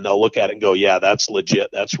 and they'll look at it and go, yeah, that's legit,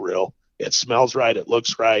 that's real, it smells right, it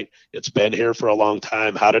looks right, it's been here for a long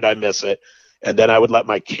time, how did I miss it? And then I would let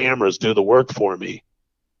my cameras do the work for me,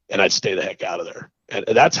 and I'd stay the heck out of there. And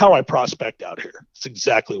that's how I prospect out here. It's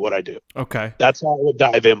exactly what I do. Okay, that's how I would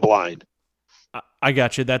dive in blind. I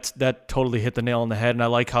got you. That totally hit the nail on the head, and I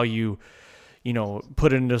like how you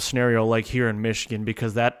put it into a scenario like here in Michigan,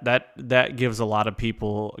 because that gives a lot of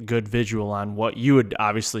people a good visual on what you would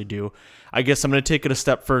obviously do. I guess I'm going to take it a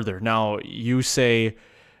step further. Now, you say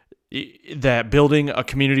that building a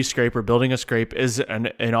community scrape or building a scrape is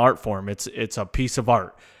an art form. It's a piece of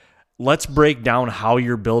art. Let's break down how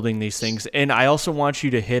you're building these things. And I also want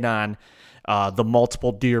you to hit on the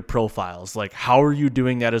multiple deer profiles. Like, how are you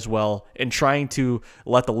doing that as well? And trying to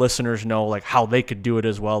let the listeners know like how they could do it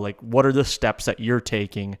as well. Like, what are the steps that you're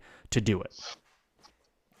taking to do it?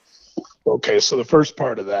 Okay, so the first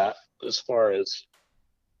part of that, as far as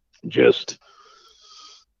just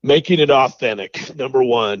making it authentic, number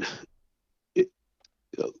one,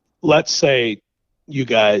 let's say you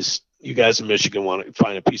guys in Michigan want to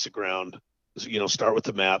find a piece of ground. Start with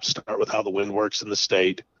the map, start with how the wind works in the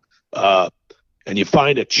state. And you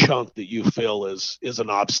find a chunk that you feel is an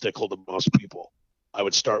obstacle to most people. I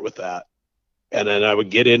would start with that. And then I would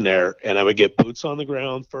get in there and I would get boots on the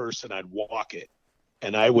ground first, and I'd walk it.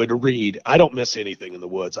 And I would read. I don't miss anything in the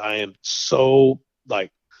woods. I am so,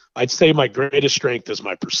 I'd say my greatest strength is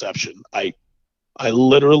my perception. I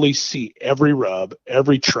literally see every rub,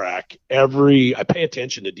 every track, I pay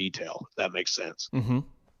attention to detail, if that makes sense. Mm-hmm.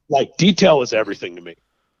 Like, detail is everything to me.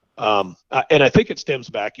 And I think it stems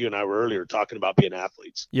back, you and I were earlier talking about being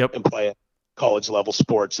athletes. Yep. And playing college level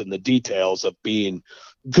sports, and the details of being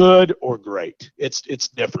good or great. It's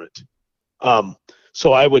different.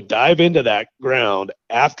 So I would dive into that ground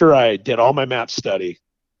after I did all my map study.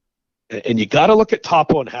 And you got to look at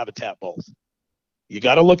topo and habitat both. You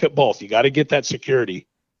got to look at both. You got to get that security.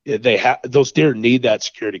 Those deer need that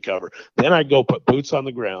security cover. Then I'd go put boots on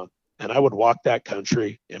the ground, and I would walk that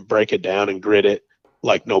country and break it down and grid it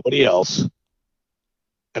like nobody else.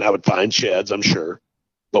 And I would find sheds, I'm sure.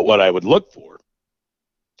 But what I would look for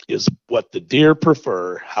is what the deer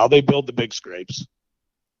prefer, how they build the big scrapes,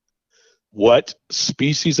 what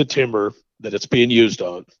species of timber that it's being used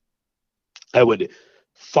on. I would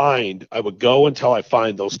go until I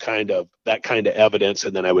find that kind of evidence,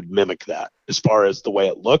 and then I would mimic that as far as the way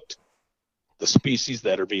it looked, the species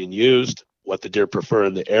that are being used, what the deer prefer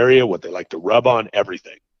in the area, what they like to rub on,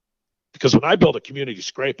 everything. Because when I build a community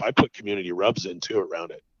scrape, I put community rubs in too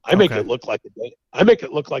around it. I make it look like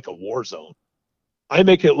a war zone. I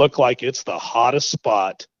make it look like it's the hottest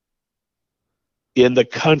spot in the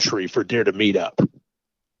country for deer to meet up.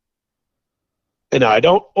 And I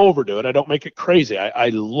don't overdo it. I don't make it crazy.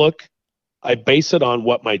 I base it on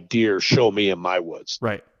what my deer show me in my woods.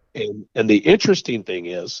 Right. And the interesting thing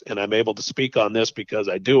is, and I'm able to speak on this because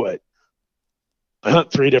I do it, I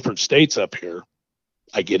hunt 3 different states up here.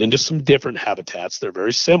 I get into some different habitats. They're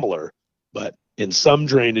very similar, but in some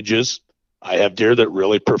drainages, I have deer that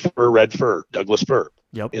really prefer red fir, Douglas fir.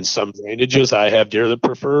 Yep. In some drainages, I have deer that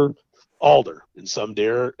prefer alder. In some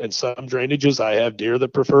drainages, I have deer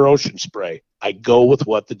that prefer ocean spray. I go with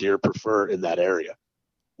what the deer prefer in that area.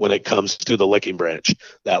 When it comes to the licking branch,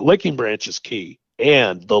 that licking branch is key,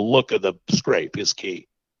 and the look of the scrape is key,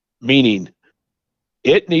 meaning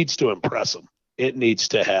it needs to impress them. It needs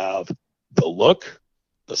to have the look,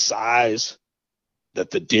 the size that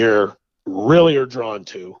the deer really are drawn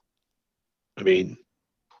to. I mean,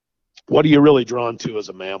 what are you really drawn to as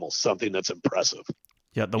a mammal? Something that's impressive.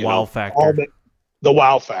 Yeah, the wow factor. The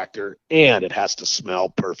wow factor, and it has to smell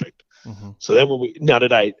perfect. Mm-hmm. So then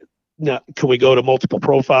can we go to multiple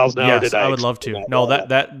profiles now? Yes, I would love to. No,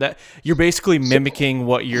 that you're basically mimicking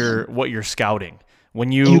what you're scouting. When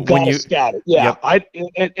you scout it. Yeah.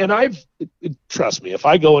 Yep. I've trust me, if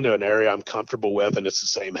I go into an area I'm comfortable with and it's the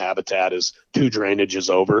same habitat as 2 drainages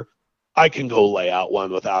over, I can go lay out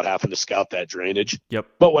one without having to scout that drainage. Yep.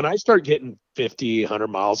 But when I start getting 50, 100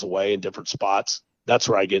 miles away in different spots, that's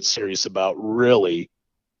where I get serious about really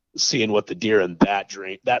seeing what the deer in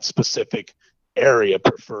that specific area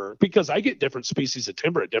prefer, because I get different species of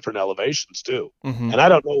timber at different elevations too. Mm-hmm. And I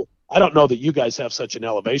don't know that you guys have such an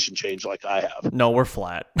elevation change like I have. No, we're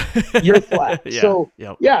flat. You're flat. Yeah. So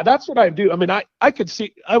yep. Yeah, that's what I do. I mean, I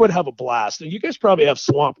would have a blast. And you guys probably have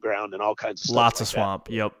swamp ground and all kinds of stuff. Lots of swamp.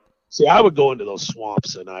 That. Yep. See, I would go into those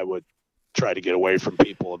swamps and I would try to get away from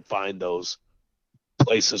people and find those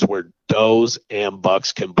places where does and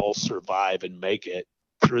bucks can both survive and make it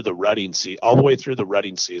through the rutting season, all the way through the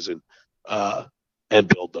rutting season, and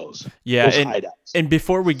build those. Yeah, those and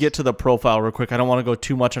before we get to the profile real quick, I don't want to go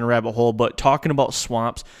too much in a rabbit hole, but talking about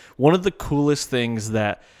swamps, one of the coolest things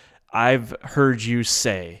that I've heard you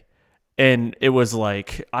say, and it was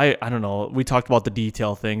like, I don't know, we talked about the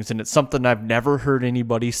detail things, and it's something I've never heard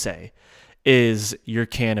anybody say, is your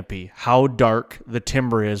canopy, how dark the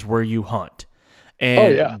timber is where you hunt.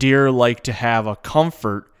 And deer like to have a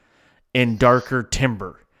comfort in darker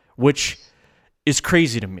timber, which is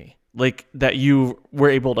crazy to me. Like that you were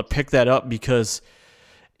able to pick that up because,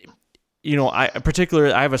 you know, I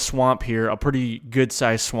have a swamp here, a pretty good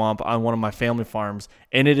sized swamp on one of my family farms,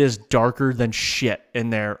 and it is darker than shit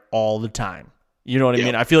in there all the time. You know what I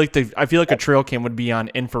mean? I feel like a trail cam would be on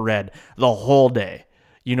infrared the whole day.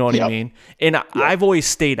 You know what I mean? And I've always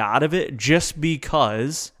stayed out of it just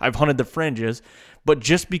because I've hunted the fringes, but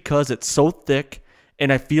just because it's so thick,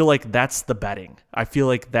 and I feel like that's the bedding. I feel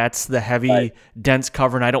like that's the heavy, dense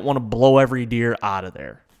cover, and I don't want to blow every deer out of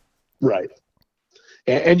there. Right.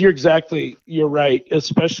 And you're right,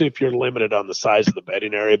 especially if you're limited on the size of the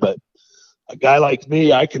bedding area. But a guy like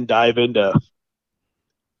me, I can dive into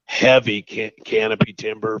heavy canopy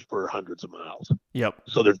timber for hundreds of miles. Yep.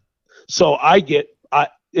 So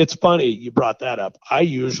it's funny you brought that up. I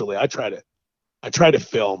try to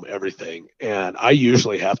film everything, and I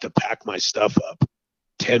usually have to pack my stuff up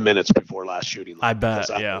 10 minutes before last shooting line. I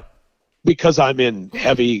bet, because I'm in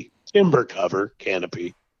heavy timber cover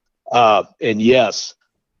canopy. And yes,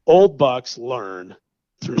 old bucks learn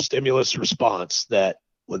through stimulus response that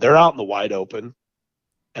when they're out in the wide open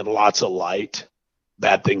and lots of light,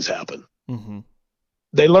 bad things happen. Mm-hmm.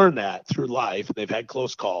 They learn that through life. They've had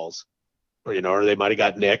close calls, or they might have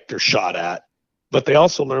got nicked or shot at. But they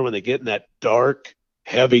also learn when they get in that dark,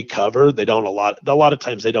 heavy cover, a lot of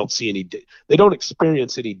times they don't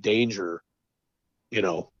experience any danger,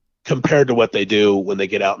 compared to what they do when they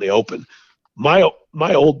get out in the open.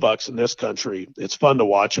 My old bucks in this country, it's fun to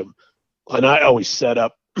watch them, and I always set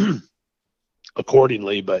up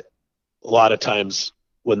accordingly. But a lot of times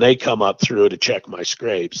when they come up through to check my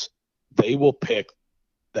scrapes, they will pick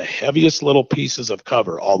the heaviest little pieces of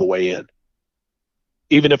cover all the way in,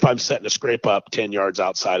 even if I'm setting a scrape up 10 yards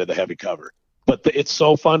outside of the heavy cover. But it's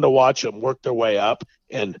so fun to watch them work their way up,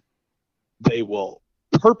 and they will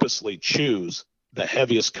purposely choose the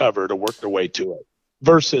heaviest cover to work their way to it,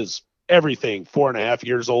 versus everything 4.5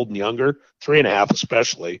 years old and younger, 3.5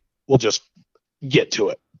 especially, will just get to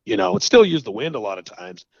it. And still use the wind a lot of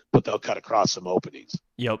times, but they'll cut across some openings.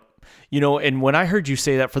 Yep. And when I heard you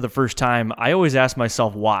say that for the first time, I always ask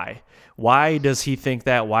myself why. Why does he think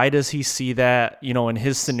that? Why does he see that? In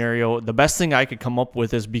his scenario, the best thing I could come up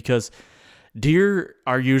with is because deer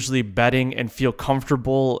are usually bedding and feel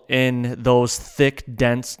comfortable in those thick,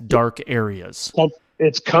 dense, dark areas.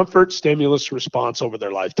 It's comfort stimulus response over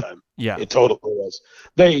their lifetime. Yeah. It totally is.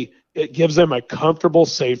 It gives them a comfortable,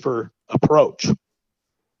 safer approach.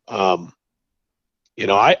 I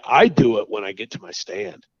do it when I get to my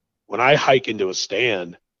stand. When I hike into a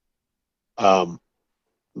stand, the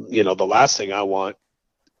last thing I want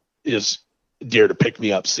is deer to pick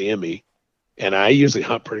me up seeing me. And I usually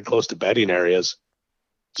hunt pretty close to bedding areas.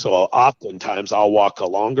 So oftentimes I'll walk a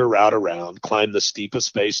longer route around, climb the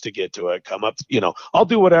steepest face to get to it, come up, I'll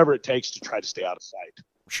do whatever it takes to try to stay out of sight.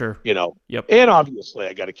 Sure. Yep. And obviously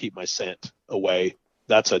I got to keep my scent away.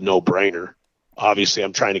 That's a no-brainer. Obviously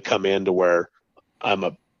I'm trying to come into where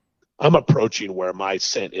I'm approaching where my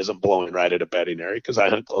scent isn't blowing right at a bedding area, because I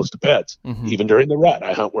hunt close to beds. Mm-hmm. Even during the rut,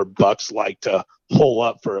 I hunt where bucks like to hole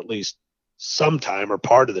up for at least some time or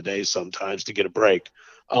part of the day sometimes to get a break.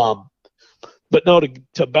 But no,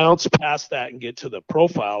 to bounce past that and get to the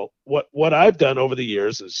profile, what I've done over the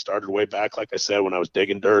years is started way back, like I said, when I was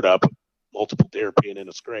digging dirt up, multiple deer peeing in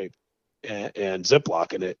a scrape and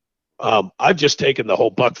Ziploccing it. I've just taken the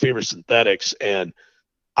whole buck fever synthetics, and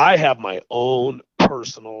I have my own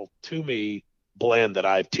personal, to me, blend that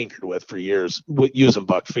I've tinkered with for years using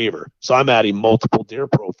buck fever. So I'm adding multiple deer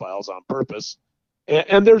profiles on purpose.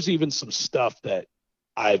 And there's even some stuff that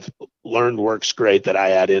I've learned works great that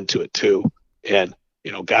I add into it too. And,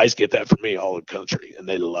 guys get that from me all over the country, and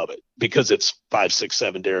they love it because it's 5, 6,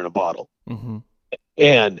 7 deer in a bottle. Mm-hmm.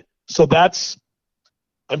 And so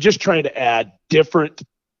I'm just trying to add different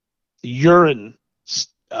urine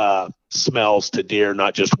smells to deer,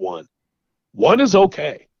 not just one. One is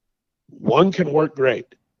okay. One can work great.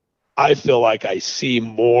 I feel like I see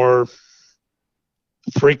more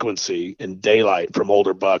frequency in daylight from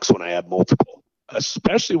older bucks when I have multiple,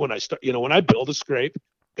 especially when I start, when I build a scrape.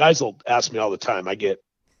 Guys will ask me all the time. I get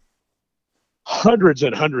hundreds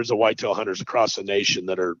and hundreds of whitetail hunters across the nation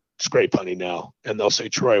that are scrape hunting now. And they'll say,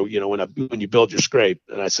 Troy, when you build your scrape,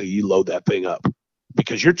 and I say, you load that thing up,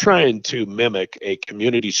 because you're trying to mimic a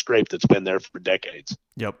community scrape that's been there for decades.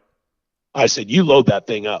 Yep. I said, you load that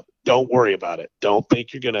thing up. Don't worry about it. Don't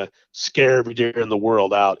think you're going to scare every deer in the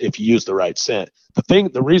world out if you use the right scent.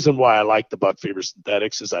 The reason why I like the buck fever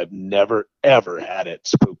synthetics is I've never, ever had it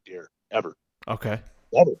spook deer, ever. Okay.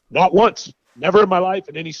 Never. Not once. Never in my life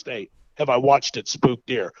in any state have I watched it spook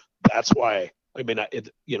deer. That's why, I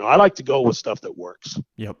like to go with stuff that works.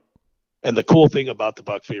 Yep. And the cool thing about the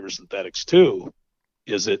buck fever synthetics too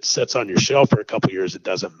is it sits on your shelf for a couple of years. It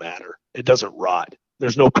doesn't matter. It doesn't rot.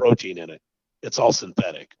 There's no protein in it. It's all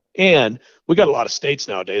synthetic. And we got a lot of states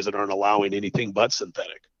nowadays that aren't allowing anything but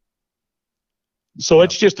synthetic. So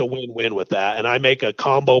It's just a win-win with that. And I make a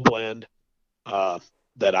combo blend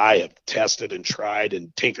that I have tested and tried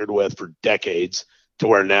and tinkered with for decades, to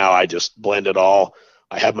where now I just blend it all.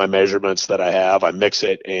 I have my measurements that I have. I mix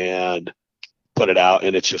it and put it out,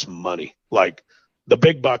 and it's just money. Like the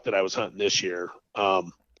big buck that I was hunting this year,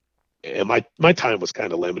 and my time was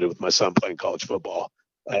kind of limited with my son playing college football.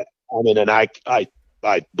 I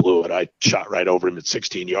blew it. I shot right over him at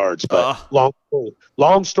 16 yards. But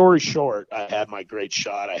long story short, I had my great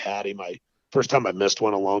shot. I had him. First time I missed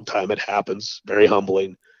one in a long time. It happens. Very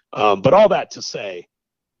humbling. But all that to say,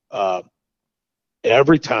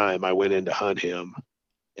 every time I went in to hunt him,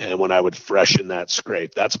 and when I would freshen that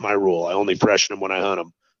scrape, that's my rule. I only freshen him when I hunt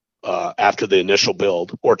him after the initial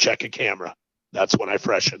build or check a camera. That's when I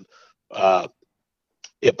freshen.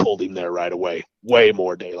 It pulled him there right away. Way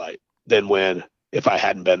more daylight than if I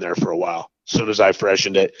hadn't been there for a while. As soon as I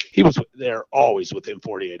freshened it, he was there always within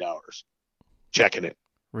 48 hours checking it.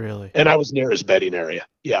 Really? And I was near his bedding area.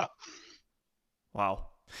 Yeah. Wow.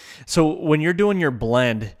 So when you're doing your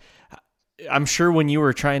blend, I'm sure when you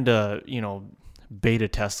were trying to, beta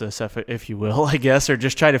test this, if you will, I guess, or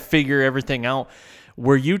just try to figure everything out,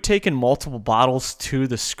 Were you taking multiple bottles to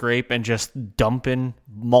the scrape and just dumping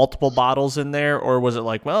multiple bottles in there? Or was it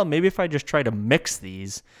like, well, maybe if I just try to mix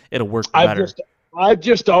these, it'll work better? I've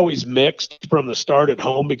just always mixed from the start at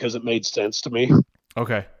home because it made sense to me.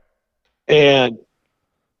 Okay. And,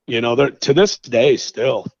 to this day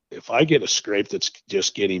still, if I get a scrape that's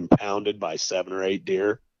just getting pounded by 7 or 8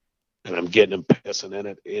 deer and I'm getting them pissing in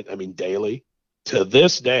it, daily, to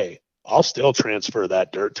this day, I'll still transfer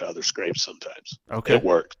that dirt to other scrapes sometimes. Okay. It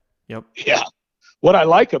works. Yep. Yeah. What I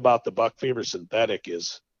like about the Buck Fever Synthetic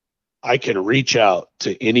is I can reach out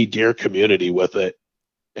to any deer community with it.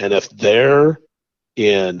 And if their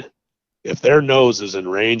nose is in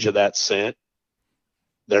range of that scent,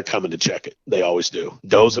 they're coming to check it. They always do.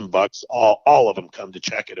 Does and bucks, all of them come to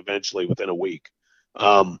check it eventually within a week.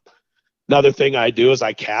 Another thing I do is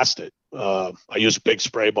I cast it. I use big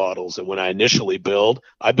spray bottles, and when I initially build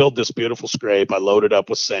this beautiful scrape. I load it up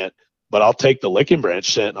with scent, but I'll take the licking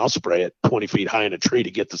branch scent and I'll spray it 20 feet high in a tree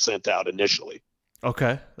to get the scent out initially.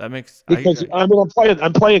 Okay, that makes because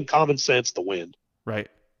I'm playing common sense. The wind, right?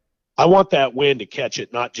 I want that wind to catch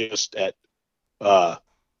it, not just at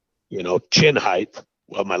chin height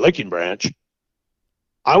of my licking branch.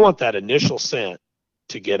 I want that initial scent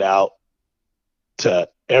to get out to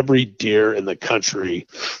every deer in the country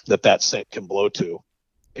that scent can blow to.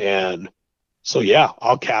 And so, yeah,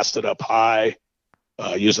 I'll cast it up high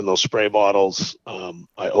using those spray bottles.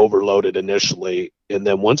 I overload it initially. And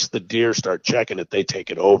then once the deer start checking it, they take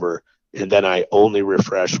it over. And then I only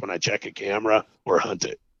refresh when I check a camera or hunt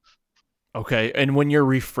it. Okay. And when you're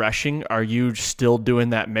refreshing, are you still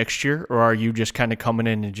doing that mixture, or are you just kind of coming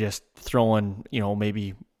in and just throwing,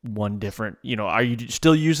 maybe one different, are you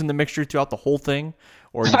still using the mixture throughout the whole thing?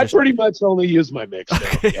 Or I pretty much only use my mix now,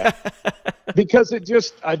 yeah. Because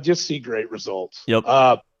I just see great results. Yep.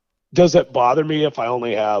 Does it bother me if I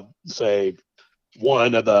only have, say,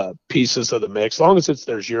 one of the pieces of the mix? As long as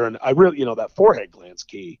there's urine, I really, that forehead gland's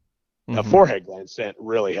key. Mm-hmm. That forehead gland scent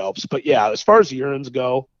really helps. But yeah, as far as urines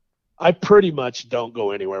go, I pretty much don't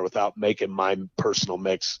go anywhere without making my personal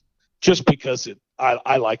mix, just because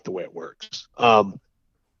I like the way it works.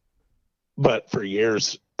 But for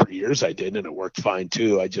years I didn't, and it worked fine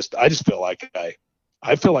too. I just feel like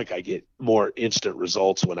I get more instant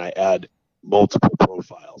results when I add multiple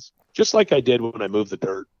profiles, just like I did when I moved the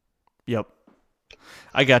dirt. Yep.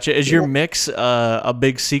 I gotcha. Is your mix a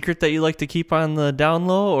big secret that you like to keep on the down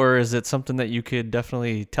low, or is it something that you could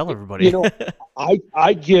definitely tell everybody?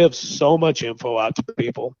 I give so much info out to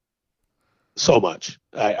people, so much.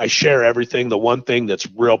 I share everything. The one thing that's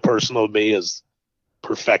real personal to me is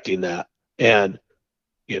perfecting that. And,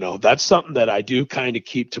 that's something that I do kind of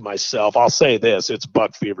keep to myself. I'll say this, it's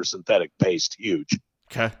Buck Fever Synthetic based, huge.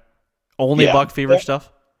 Okay. Only Buck Fever stuff?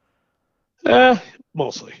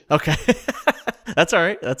 Mostly. Okay. That's all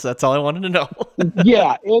right. That's all I wanted to know.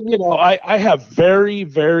 Yeah. And, I have very,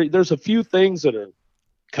 very, there's a few things that are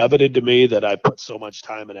coveted to me that I put so much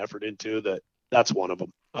time and effort into that's one of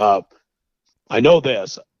them. I know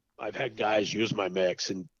this. I've had guys use my mix,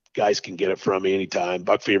 and guys can get it from me anytime.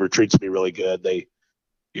 Buck Fever treats me really good.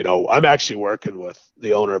 I'm actually working with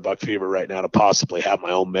the owner of Buck Fever right now to possibly have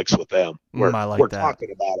my own mix with them. We're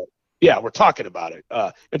talking about it. Yeah, we're talking about it.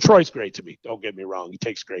 And Troy's great to me. Don't get me wrong. He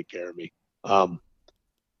takes great care of me.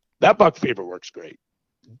 That Buck Fever works great.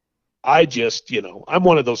 I just, I'm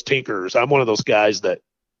one of those tinkerers. I'm one of those guys that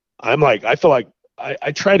I feel like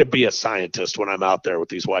I try to be a scientist when I'm out there with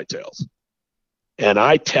these whitetails. And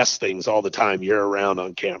I test things all the time, year round,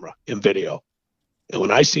 on camera, in video. And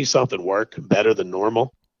when I see something work better than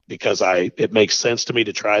normal, because it makes sense to me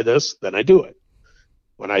to try this, then I do it.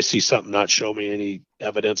 When I see something not show me any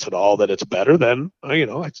evidence at all that it's better, then I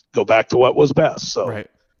go back to what was best. So, right.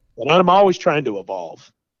 And I'm always trying to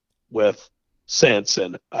evolve with sense.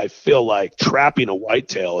 And I feel like trapping a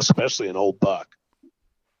whitetail, especially an old buck,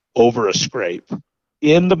 over a scrape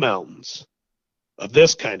in the mountains of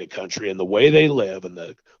this kind of country, and the way they live, and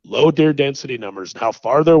the low deer density numbers, and how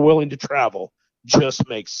far they're willing to travel, just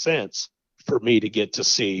makes sense for me to get to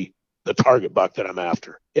see the target buck that I'm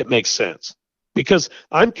after. It makes sense because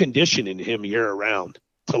I'm conditioning him year round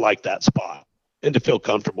to like that spot and to feel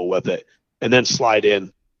comfortable with it, and then slide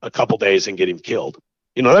in a couple days and get him killed.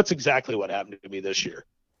 That's exactly what happened to me this year.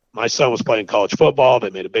 My son was playing college football.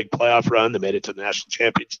 They made a big playoff run. They made it to the national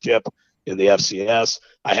championship in the FCS.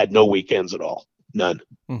 I had no weekends at all. None.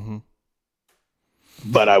 Mm-hmm.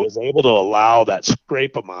 But I was able to allow that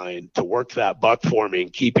scrape of mine to work that buck for me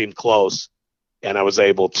and keep him close. And I was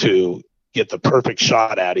able to get the perfect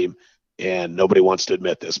shot at him. And nobody wants to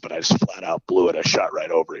admit this, but I just flat out blew it. I shot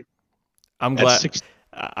right over him. I'm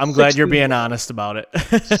glad you're being honest about it.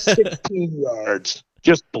 16 yards.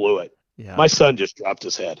 Just blew it. Yeah. My son just dropped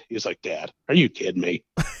his head. He was like, Dad, are you kidding me?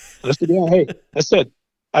 And I said, yeah, hey. I said,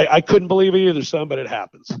 I couldn't believe it either, son, but it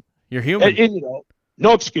happens. You're human. And, you know,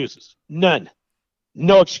 no excuses. None.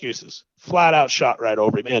 No excuses. Flat out shot right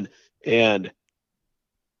over him. And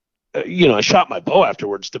you know, I shot my bow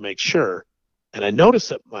afterwards to make sure. And I noticed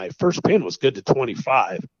that my first pin was good to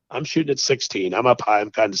 25. I'm shooting at 16. I'm up high. I'm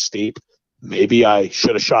kind of steep. Maybe I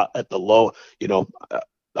should have shot at the low. You know,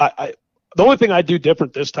 the only thing I do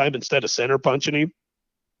different this time, instead of center punching him,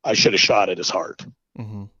 I should have shot at his heart.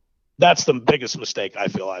 Mm-hmm. That's the biggest mistake I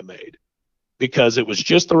feel I made, because it was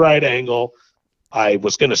just the right angle. I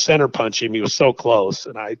was going to center punch him. He was so close.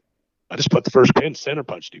 And I just put the first pin, center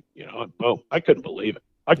punched him, you know, and boom, I couldn't believe it.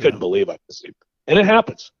 I couldn't believe I missed him. And it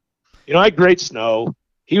happens. You know, I had great snow.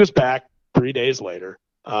 He was back 3 days later.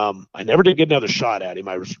 I never did get another shot at him.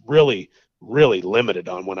 I was really, really limited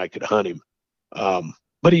on when I could hunt him.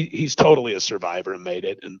 But he's totally a survivor and made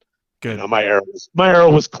it. And Good. you know, my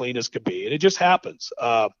arrow was clean as could be, and it just happens.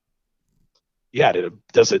 Does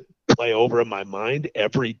it play over in my mind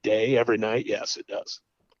every day, every night? Yes, it does.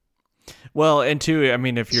 Well, and two, I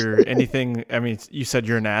mean, if you're anything, I mean, you said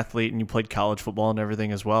you're an athlete and you played college football and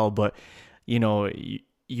everything as well, but you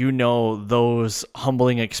know, those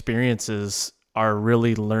humbling experiences are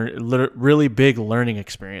really big learning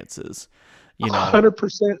experiences. You know,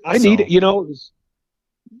 100%. I need it. You know, it was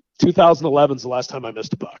 2011 is the last time I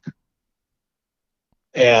missed a buck.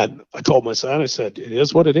 And I told my son, I said, it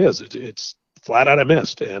is what it is. It's flat out I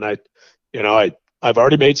missed. And I've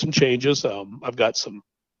already made some changes. I've got some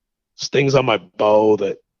things on my bow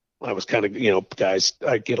that I was kind of, you know, guys,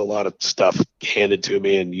 I get a lot of stuff handed to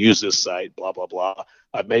me and use this site, blah, blah, blah.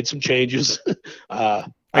 I've made some changes. Are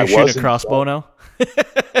you shooting a crossbow now?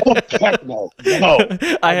 Oh, heck no. No.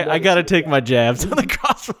 I got to take my jabs on the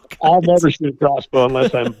crossbow. I'll never shoot a crossbow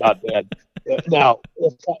unless I'm about dead. Now,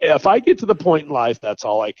 if I get to the point in life that's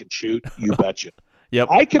all I can shoot, you betcha. Yep.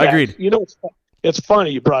 Agreed. You know, it's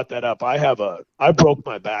funny you brought that up. I broke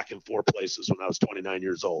my back in 4 places when I was 29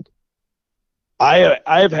 years old.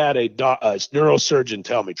 I've had a neurosurgeon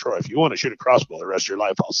tell me, Troy, if you want to shoot a crossbow the rest of your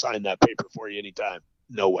life, I'll sign that paper for you anytime.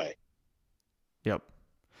 No way. Yep.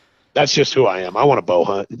 That's just who I am. I want to bow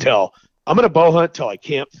hunt until I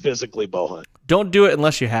can't physically bow hunt. Don't do it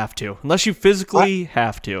unless you have to. Unless you physically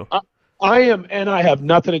have to. I am, and I have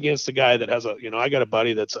nothing against the guy that has I got a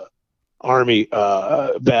buddy that's a Army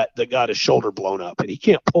vet that got his shoulder blown up and he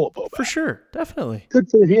can't pull a bow back. For sure. Definitely. Good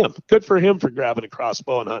for him. Good for him for grabbing a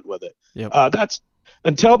crossbow and hunting with it. Yep. That's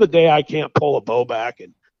until the day I can't pull a bow back,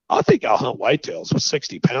 and I think I'll hunt whitetails with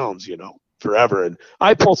 60 pounds, you know, forever. And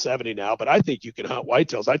I pull 70 now, but I think you can hunt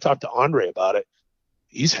whitetails. I talked to Andre about it.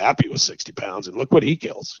 He's happy with 60 pounds, and look what he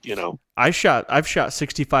kills, you know. I've shot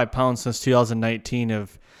 65 pounds since 2019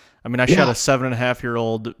 I shot a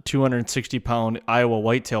 7.5-year-old 260-pound Iowa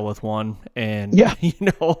whitetail with one, and you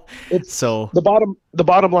know, so the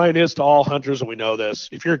bottom line is to all hunters, and we know this: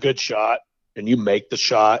 if you're a good shot and you make the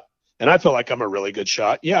shot, and I feel like I'm a really good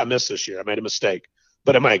shot. Yeah, I missed this year. I made a mistake,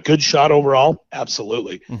 but am I a good shot overall?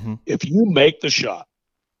 Absolutely. Mm-hmm. If you make the shot,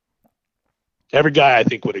 every guy I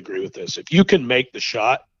think would agree with this. If you can make the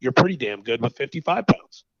shot, you're pretty damn good with 55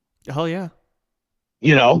 pounds. Hell yeah.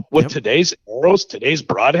 You know, with today's arrows, today's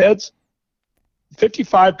broadheads,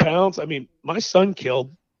 55 pounds. I mean, my son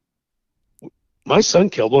killed one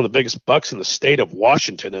of the biggest bucks in the state of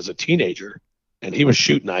Washington as a teenager, and he was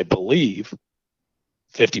shooting, I believe,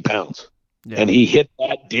 50 pounds. Yeah. And he hit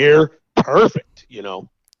that deer perfect, you know.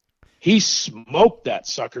 He smoked that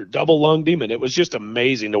sucker, double lunged him, and it was just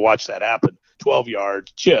amazing to watch that happen. 12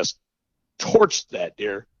 yards, just torched that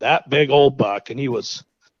deer, that big old buck, and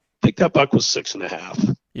I think that buck was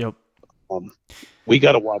 6.5. Yep. We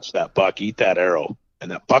got to watch that buck eat that arrow,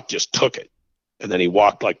 and that buck just took it. And then he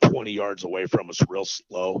walked like 20 yards away from us real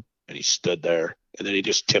slow, and he stood there, and then he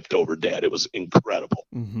just tipped over dead. It was incredible.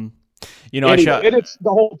 Mm-hmm. You know, and it's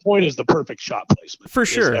the whole point is the perfect shot placement. For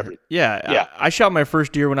sure. Yeah. I shot my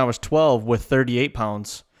first deer when I was 12 with 38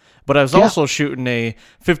 pounds. But I was also shooting a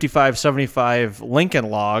 55-75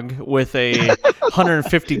 Lincoln log with a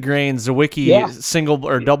 150 grain Zwickey single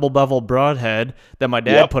or double bevel broadhead that my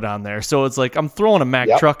dad put on there. So it's like I'm throwing a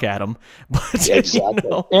Mack truck at him. But, exactly. You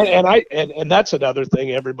know. And that's another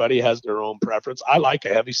thing. Everybody has their own preference. I like a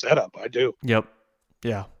heavy setup. I do. Yep.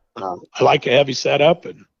 Yeah. I like a heavy setup,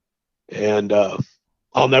 and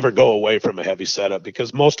I'll never go away from a heavy setup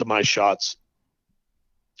because most of my shots.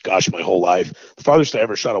 Gosh, my whole life. The farthest I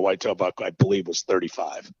ever shot a whitetail buck, I believe, was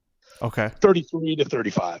 35. Okay. 33 to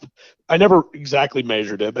 35. I never exactly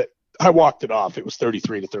measured it, but I walked it off. It was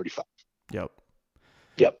 33 to 35. Yep.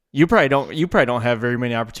 Yep. You probably don't have very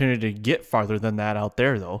many opportunity to get farther than that out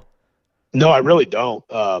there, though. No, I really don't.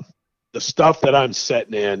 The stuff that I'm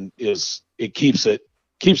setting in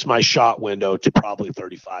keeps my shot window to probably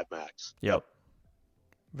 35 max. Yep.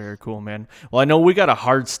 Very cool, man. Well, I know we got a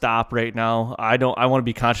hard stop right now. I want to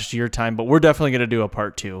be conscious of your time, but we're definitely going to do a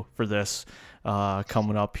part 2 for this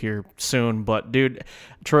coming up here soon. But dude,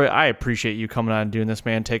 Troy, I appreciate you coming on and doing this,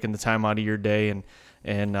 man, taking the time out of your day and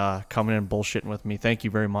coming in and bullshitting with me. Thank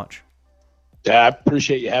you very much. Yeah, I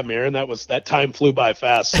appreciate you having me, Aaron. That time flew by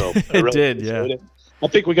fast. So I really did, appreciate yeah. it. I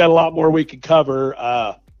think we got a lot more we could cover.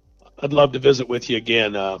 I'd love to visit with you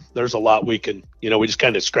again. There's a lot we just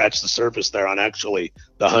kind of scratched the surface there on actually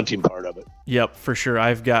the hunting part of it. Yep, for sure.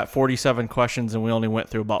 I've got 47 questions and we only went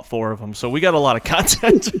through about 4 of them. So we got a lot of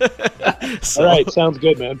content. All right. Sounds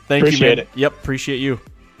good, man. Appreciate it. Yep. Appreciate you.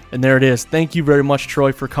 And there it is. Thank you very much,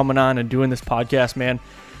 Troy, for coming on and doing this podcast, man.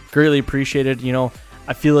 Greatly appreciated.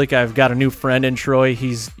 I feel like I've got a new friend in Troy.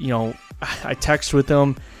 He's, I text with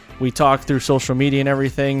him. We talk through social media and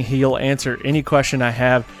everything. He'll answer any question I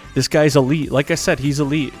have. This guy's elite. Like I said, he's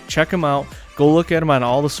elite. Check him out. Go look at him on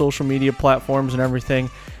all the social media platforms and everything.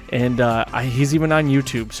 And he's even on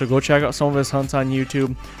YouTube. So go check out some of his hunts on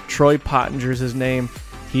YouTube. Troy Pottenger is his name.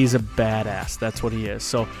 He's a badass. That's what he is.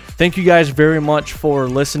 So thank you guys very much for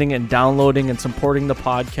listening and downloading and supporting the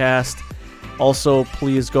podcast. Also,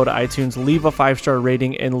 please go to iTunes, leave a 5-star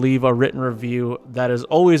rating, and leave a written review. That is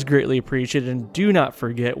always greatly appreciated. And do not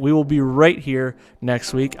forget, we will be right here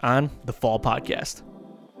next week on the Fall Podcast.